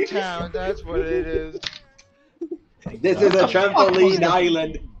trampoline town. That's what it is. This is a the fuck was trampoline that?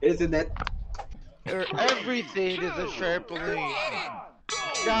 island, isn't it? Everything is a trampoline.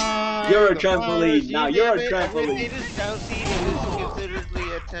 God, You're a the trampoline. bars, Now you you're a name it, trampoline. everything is down seat is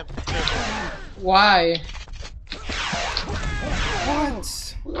consideredly a trampoline. Why?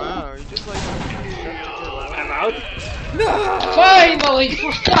 What? Wow, you just like I'm out. No! Finally,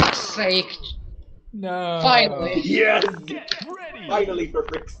 for fuck's sake! No. Finally. Yes. Ready. Finally, for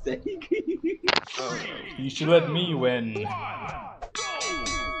frick's sake. You should let me win. do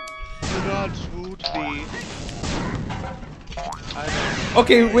not swoot me.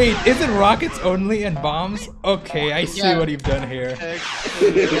 Okay, wait, is it rockets only and bombs? Okay, I see Yeah. what you've done here.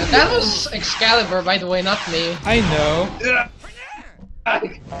 That was Excalibur, by the way, not me. I know.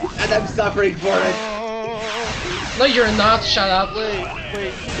 And I'm suffering for it. No, you're not. Shut up. Wait,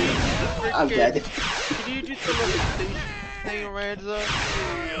 I'm dead. Can you do the levitation thing, Ranza?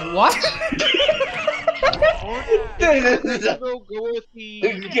 What? This is Go with the.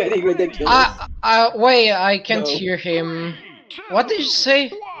 getting ridiculous. Wait, I can't No. hear him. What did you say?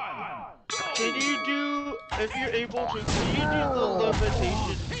 Can you do, if you're able to, can you do the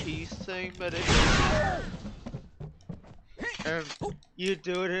levitation piece thing, but and you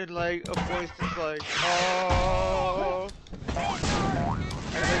do it in like a voice that's like, oh, and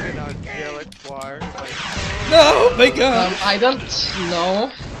like an angelic choir, like, No, my god. I don't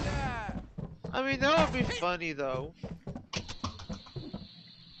know. I mean, that would be funny though.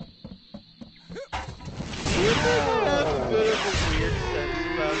 You have a bit of a weird sense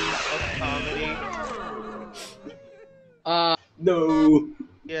of comedy. No.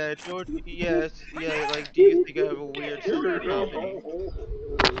 Yeah, George, yes, yeah, like, do you think I have a weird sense of comedy?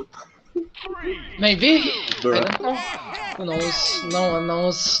 Maybe. I Bruh. don't know. Who knows? No one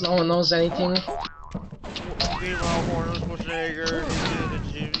knows. No one knows anything. Meanwhile, Arnold Schwarzenegger is in the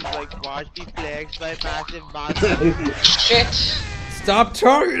gym, he's like, watch me flex my massive muscle. Shit. Stop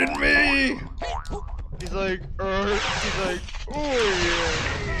targeting me. He's like, he's like,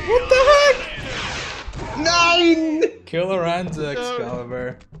 oh What the heck? 9! Kill Aranza,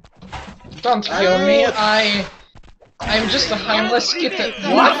 Excalibur. Don't kill me. I'm just a harmless kitten.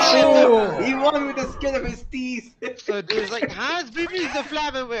 What? Oh. He won with the skin of his teeth. yeah! So he's like, Hans, give me the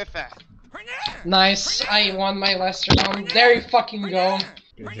Flammenwerfer. Nice. I won my last round. There you fucking go.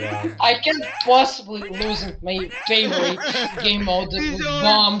 Good job. I can't possibly lose in my favorite game mode with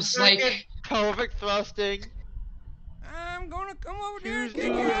bombs. Like, pelvic thrusting. I'm gonna come over there Who's and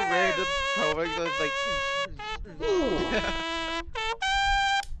doing kick your random ass. pelvic that's like.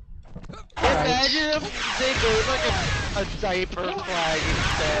 Imagine if they go with like a diaper flag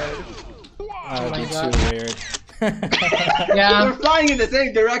instead. That would my be God. too weird. yeah. We're flying in the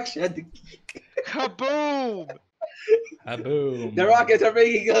same direction. Kaboom! Boom. The rockets are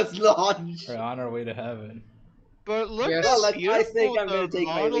making us launch. We're on our way to heaven. But look Yes. how Well, I think beautiful I'm gonna the take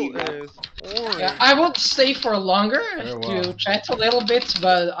my model leave now. is. Orange. Yeah, I would stay for longer Very to well. chat a little bit,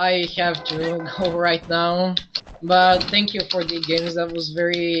 but I have to go right now. But thank you for the games, that was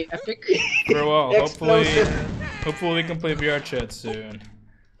very epic. Very well. Hopefully Explosive. we can play VR chat soon.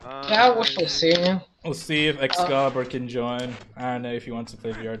 Yeah, we shall see. We'll see if Excalibur can join. I don't know if he wants to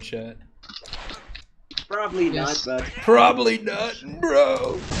play VR chat. Probably Yes. not, but Probably not,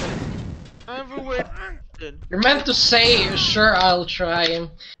 bro. I'm a wait. You're meant to say, sure, I'll try.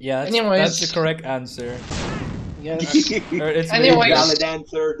 Yeah, that's, Anyways. that's the correct answer. Yes. Or it's Anyways. invalid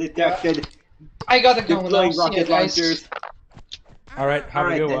answer detected. I gotta go now. Deploying See you rocket guys. launchers. All right, have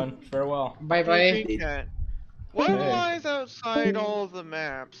Alright a good then. one. Farewell. Bye bye. What Hey. lies outside all of the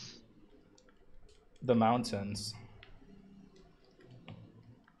maps? The mountains.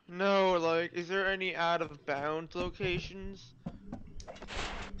 No, like, is there any out of bounds locations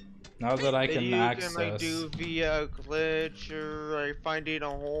Now that I that can you access. can like do via a glitch or like finding a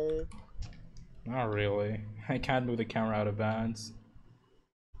hole? Not really. I can't move the camera out of bounds.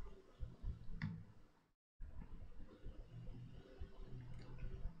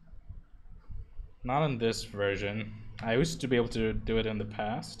 Not in this version. I used to be able to do it in the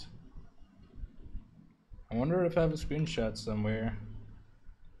past. I wonder if I have a screenshot somewhere.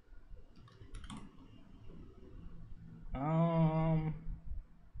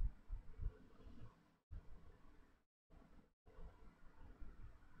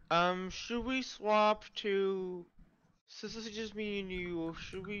 Should we swap to, since this is just me and you,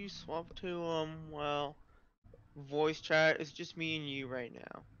 should we swap to, well, voice chat? It's just me and you right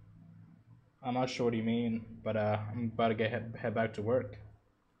now. I'm not sure what you mean, but I'm about to head back to work.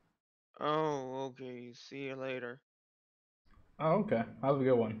 Oh, okay. See you later. Oh, okay. Have a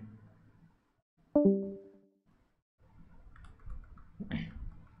good one.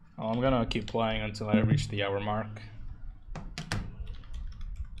 Oh, I'm gonna keep playing until I reach the hour mark.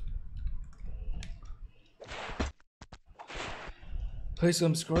 Play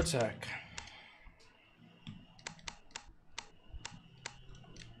some score tech.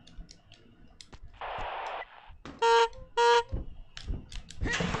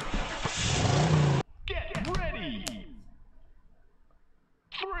 Get ready.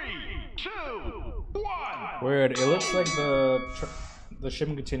 3, 2, 1. Weird. It looks like the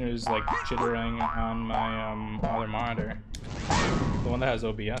shipping container is like jittering on my other monitor, the one that has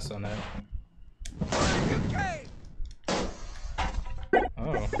OBS on it.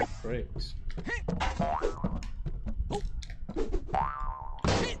 Oh, great. Oops.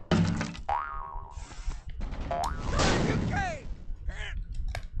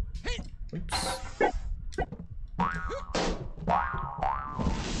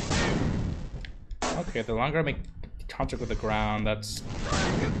 Okay, the longer I make contact with the ground, that's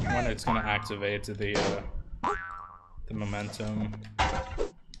when it's gonna activate the momentum.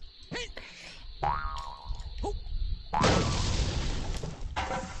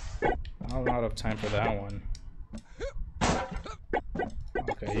 Not a lot of time for that one.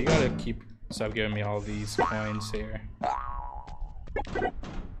 Okay, you gotta stop giving me all these coins here.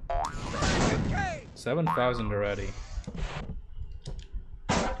 7,000 already.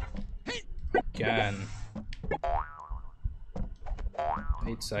 Again.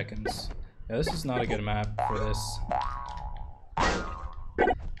 8 seconds. Yeah, this is not a good map for this.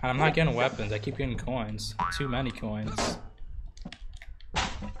 And I'm not getting weapons, I keep getting coins. Too many coins.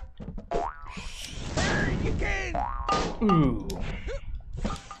 Ooh.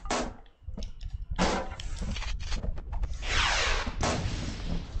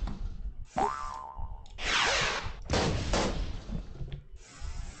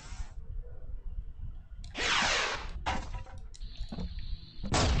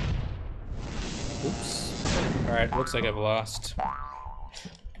 Oops. Alright, looks like I've lost.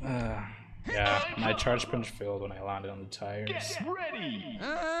 Yeah, my charge punch failed when I landed on the tires. Get ready.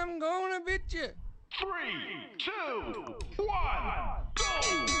 I'm gonna beat you. 3, 2, 1. Go.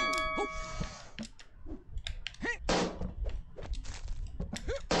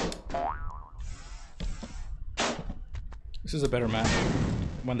 This is a better map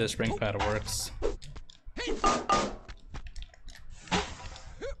when the spring pad works.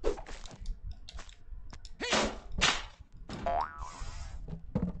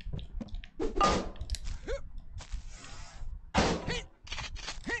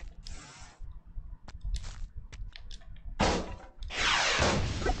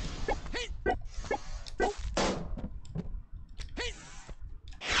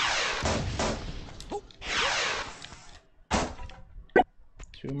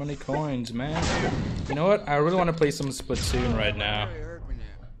 Too many coins, man. You know what? I really want to play some Splatoon right now.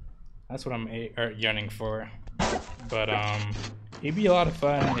 That's what I'm yearning for. But it'd be a lot of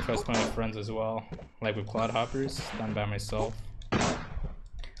fun if I was playing with friends as well, like with Clodhoppers, done by myself. I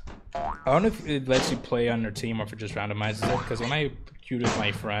don't know if it lets you play on your team or if it just randomizes it. Because when I queued with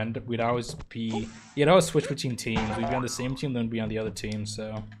my friend, he'd always switch between teams. We'd be on the same team, then be on the other team.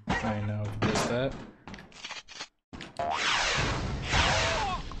 So I don't know if it does that.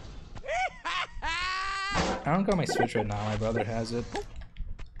 I don't got my Switch right now, my brother has it.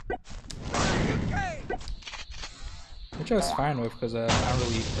 Which I was fine with because I don't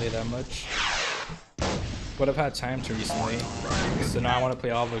really play that much. But I've had time to recently. So now I want to play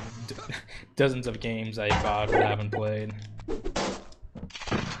all the dozens of games I bought but haven't played.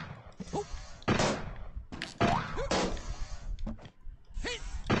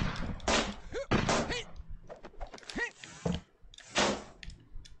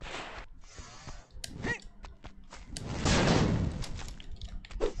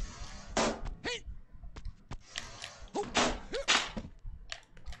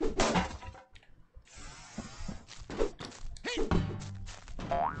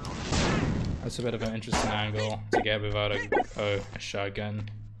 That's a bit of an interesting angle to get without a shotgun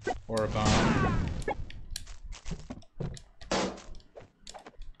or a bomb.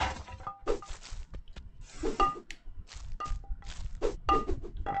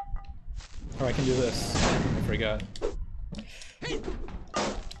 Oh, I can do this. I forgot.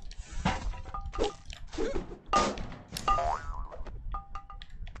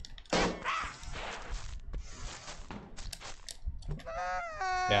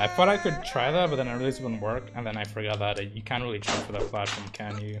 Yeah, I thought I could try that, but then I realized it wouldn't work, and then I forgot that you can't really jump for that platform,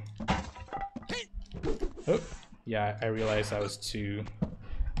 can you? Oh, yeah, I realized I was too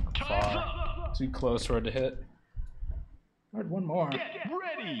far. Too close for it to hit. Alright, one more. Get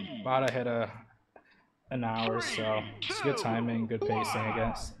ready. About to hit an hour, so it's good timing, good pacing, I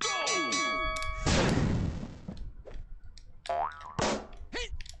guess.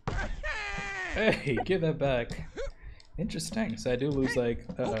 Hey, give that back. Interesting. So I do lose like,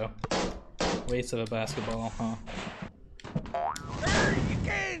 weights of a basketball, huh?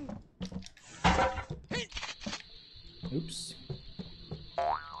 Oops.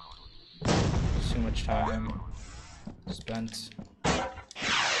 Too much time spent.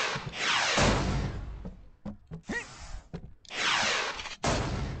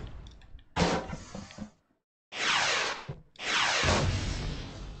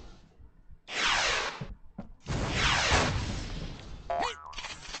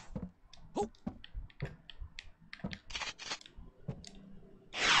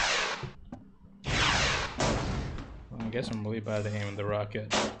 I guess I'm really bad at aiming the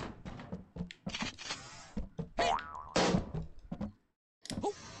rocket.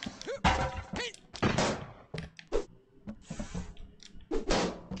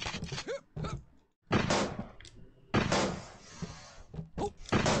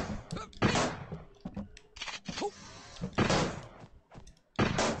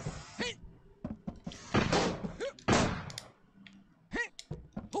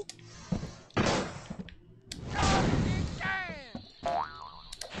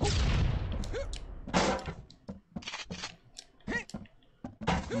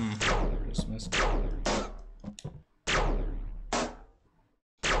 Just missed.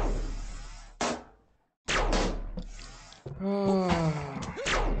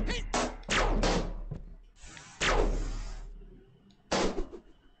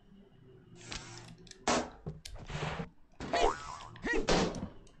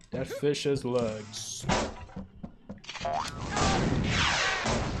 That fish has legs.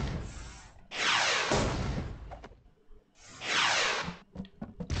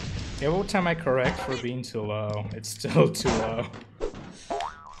 Every time I correct for being too low, it's still too low.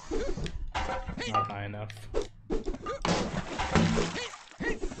 Not high enough.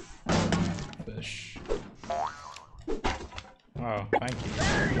 Fish. Oh, thank you.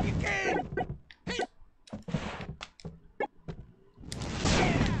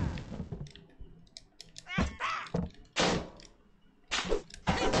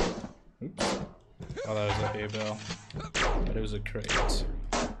 Oops. Oh, that was a hay bale. But it was a crate.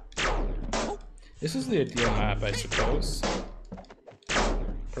 This is the ideal map, I suppose.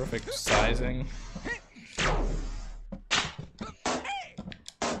 Perfect sizing.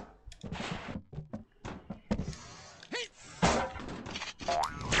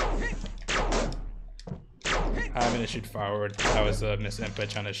 I'm gonna shoot forward. That was a misinput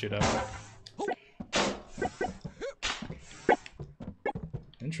trying to shoot up.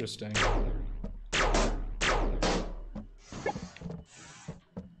 Interesting.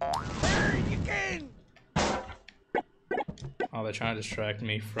 Oh, they're trying to distract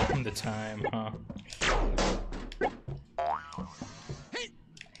me from the time, huh?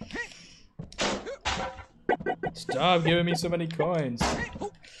 Stop giving me so many coins.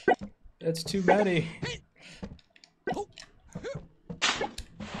 That's too many.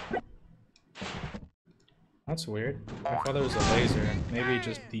 That's weird. I thought there was a laser. Maybe it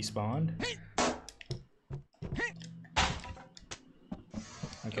just despawned?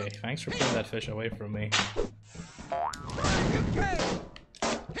 Okay, thanks for putting that fish away from me.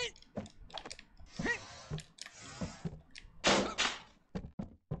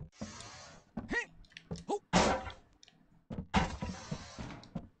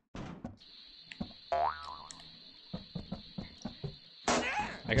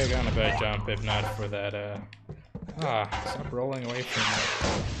 I could've gotten a better jump if not for that, stop rolling away from me.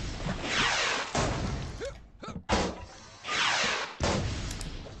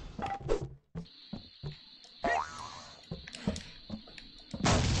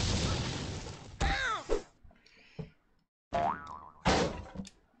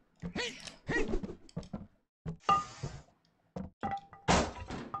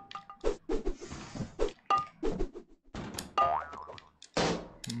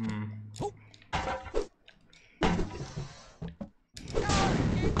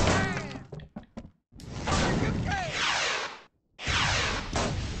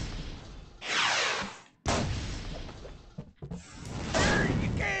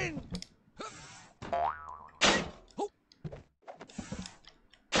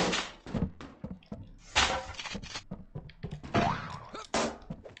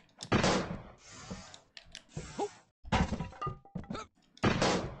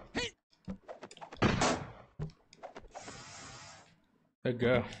 There you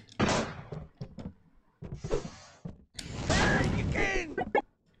go. There you can.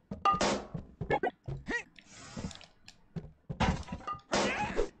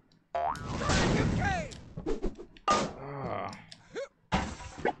 There you can. Ah.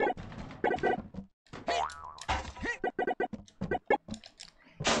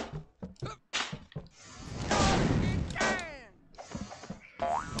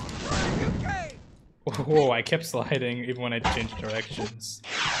 Whoa, I kept sliding even when I changed directions.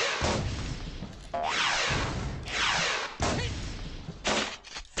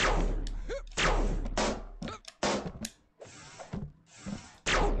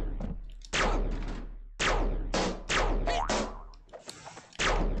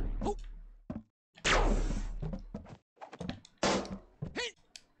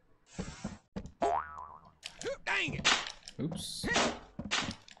 Dang it! Oops.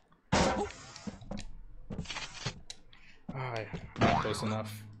 Ah, not close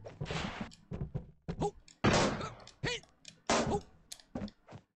enough.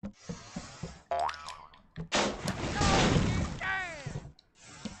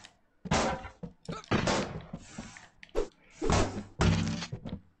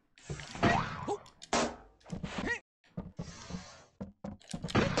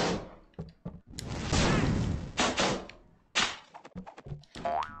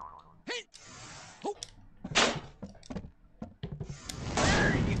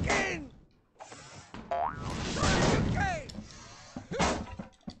 There you can. There you can.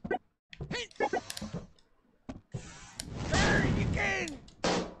 There you can.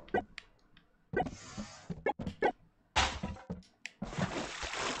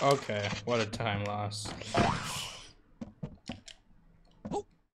 Okay, what a time loss.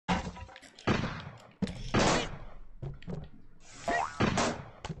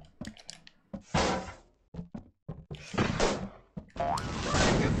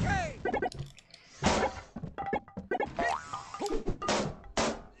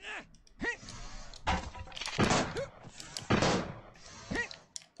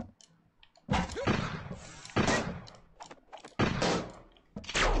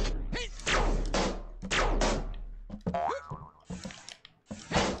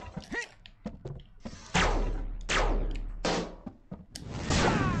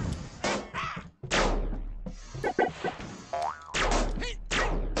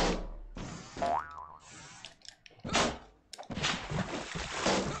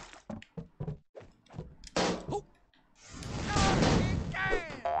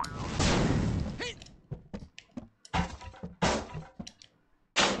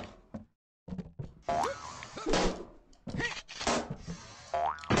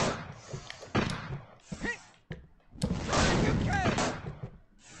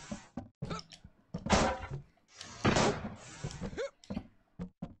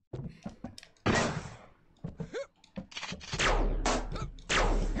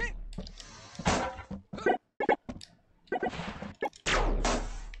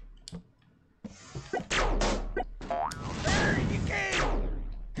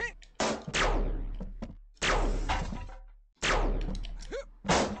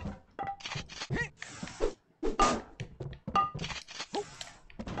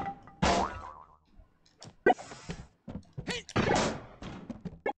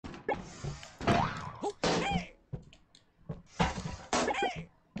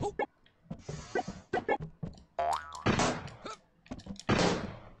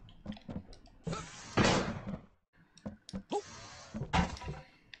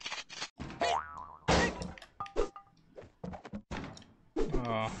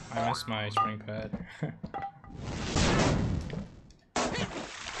 Oh, I missed my spring pad. There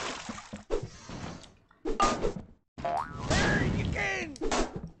you can.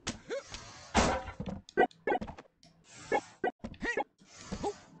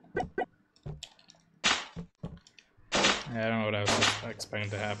 I don't know what I was expecting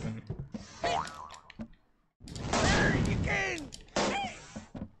to happen. There you can.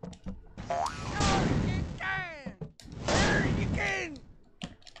 There you can.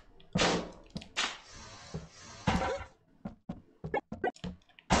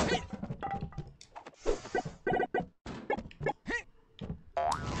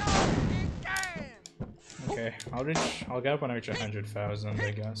 Okay, I'll get up when I reach 100,000,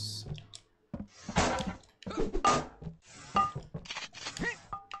 I guess.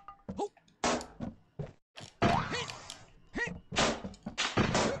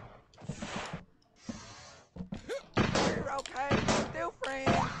 We're okay. Still friends.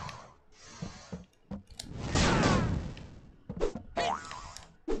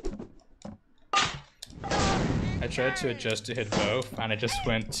 I tried to adjust to hit both, and it just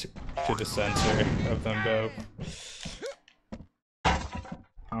went to the center of them both.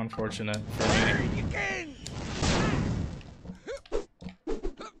 Unfortunate for me.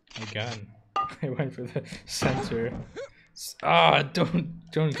 Again, I went for the center. Ah,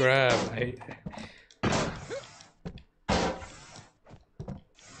 don't grab.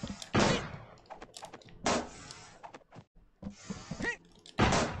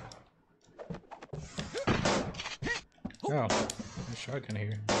 Oh, there's a shotgun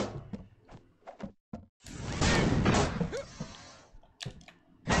here.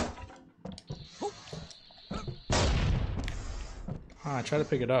 I tried to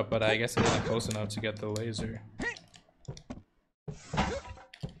pick it up, but I guess it wasn't close enough to get the laser.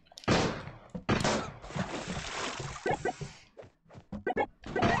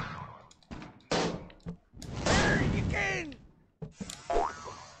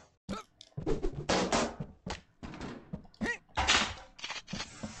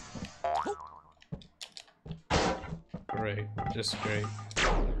 Great, just great.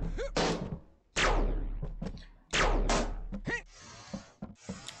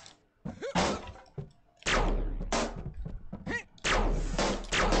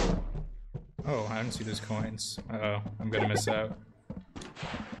 Oh, I didn't see those coins. Uh-oh, I'm gonna miss out.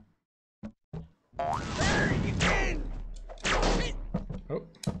 Oh.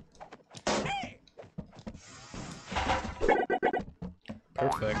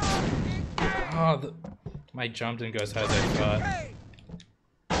 Perfect. Oh, my jump didn't go as high as I thought.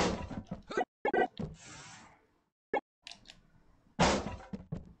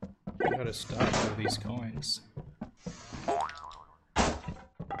 I gotta stop with these coins.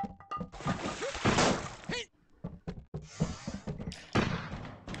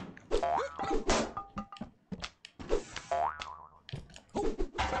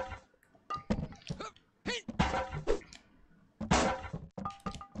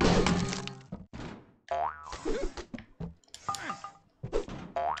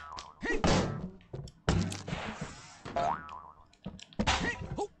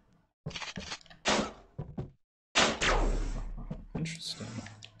 Interesting.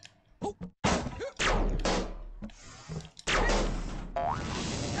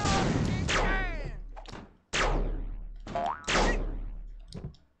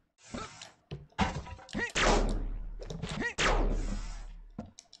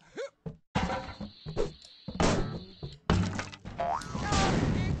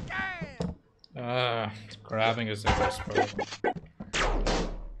 Grabbing is the worst part.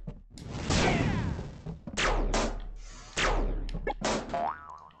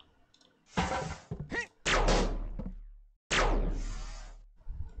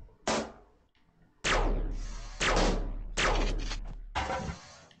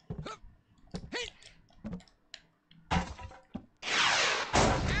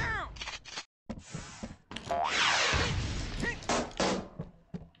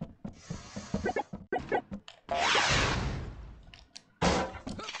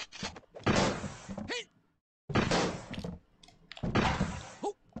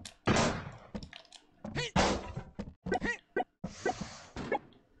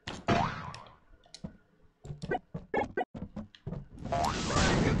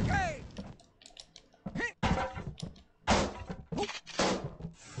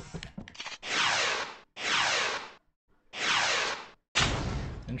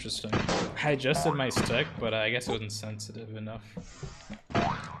 Interesting. I adjusted my stick, but I guess it wasn't sensitive enough.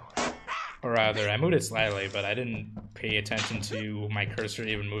 Or rather, I moved it slightly, but I didn't pay attention to my cursor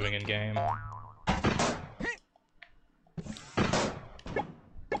even moving in game.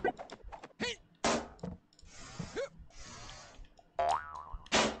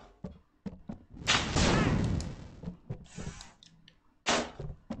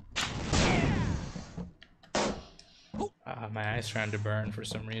 My eyes trying to burn for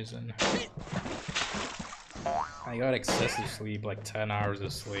some reason. I got excessive sleep, like 10 hours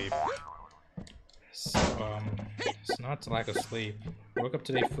of sleep. So, it's not lack of sleep. Woke up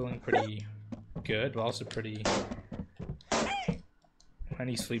today feeling pretty good, but also pretty... When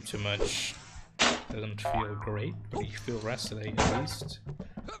you sleep too much, doesn't feel great, but you feel rested at least.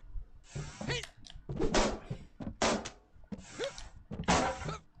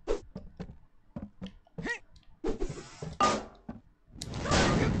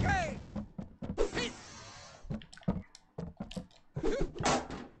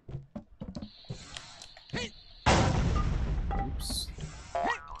 Oops.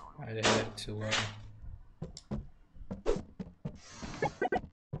 I hit it too low.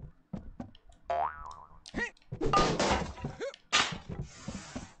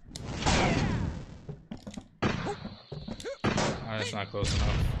 That's not close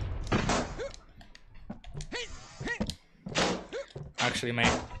enough. Actually,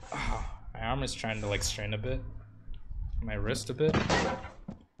 my arm is trying to like strain a bit. My wrist a bit.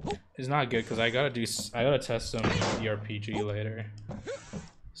 It's not good because I gotta test some RPG later.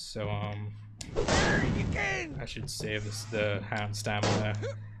 So I should save the hand stamina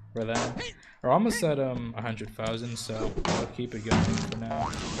for that. We're almost at 100,000, so I'll keep it going for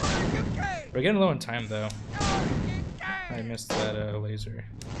now. We're getting low on time though. I missed that laser.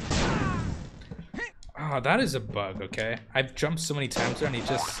 Oh, that is a bug. Okay, I've jumped so many times there, and he's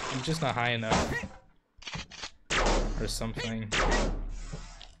just not high enough, or something.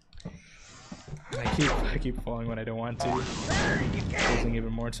 I keep falling when I don't want to, losing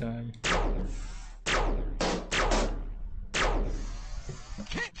even more time.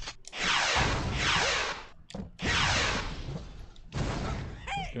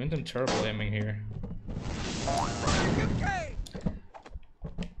 Doing some turbo aiming here.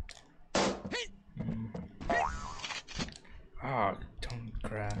 Oh, don't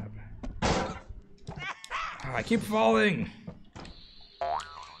grab. Oh, I keep falling.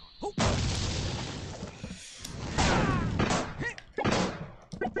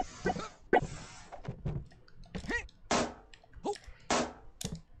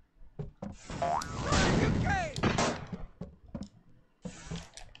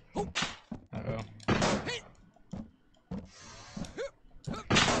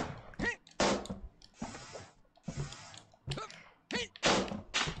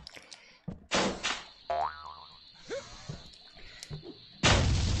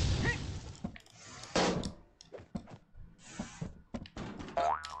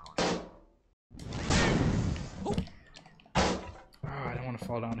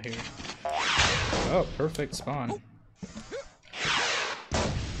 Fall down here. Oh, perfect spawn.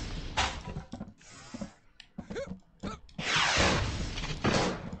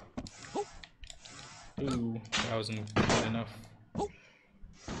 Ooh, that wasn't good enough.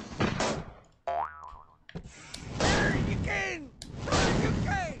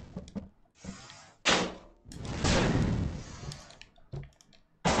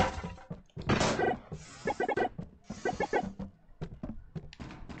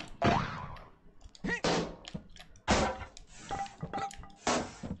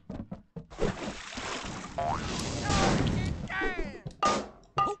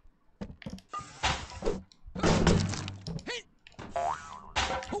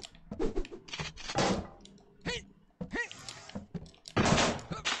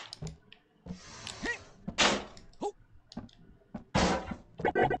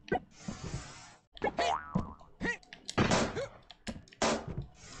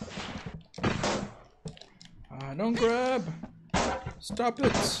 Don't grab! Stop it!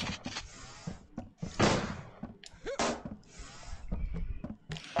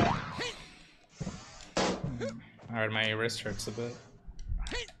 Alright, my wrist hurts a bit.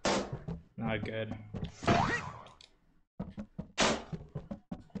 Not good.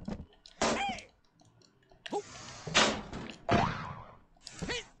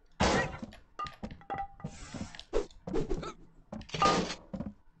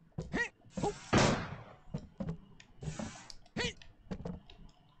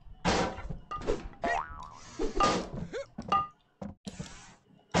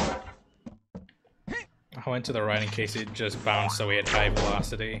 I went to the right in case it just bounced away at high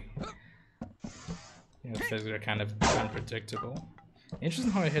velocity. You know, physics are kind of unpredictable.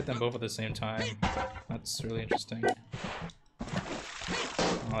 Interesting how I hit them both at the same time. That's really interesting.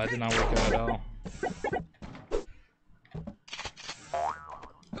 Oh, that did not work out at all.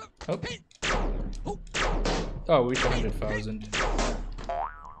 Oh, oh, we reached 100,000.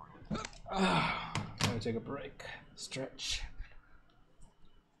 Let me take a break. Stretch.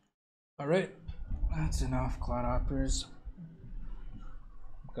 Alright. That's enough, Clodhoppers.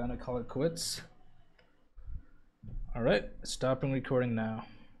 I'm gonna call it quits. Alright, stopping recording now.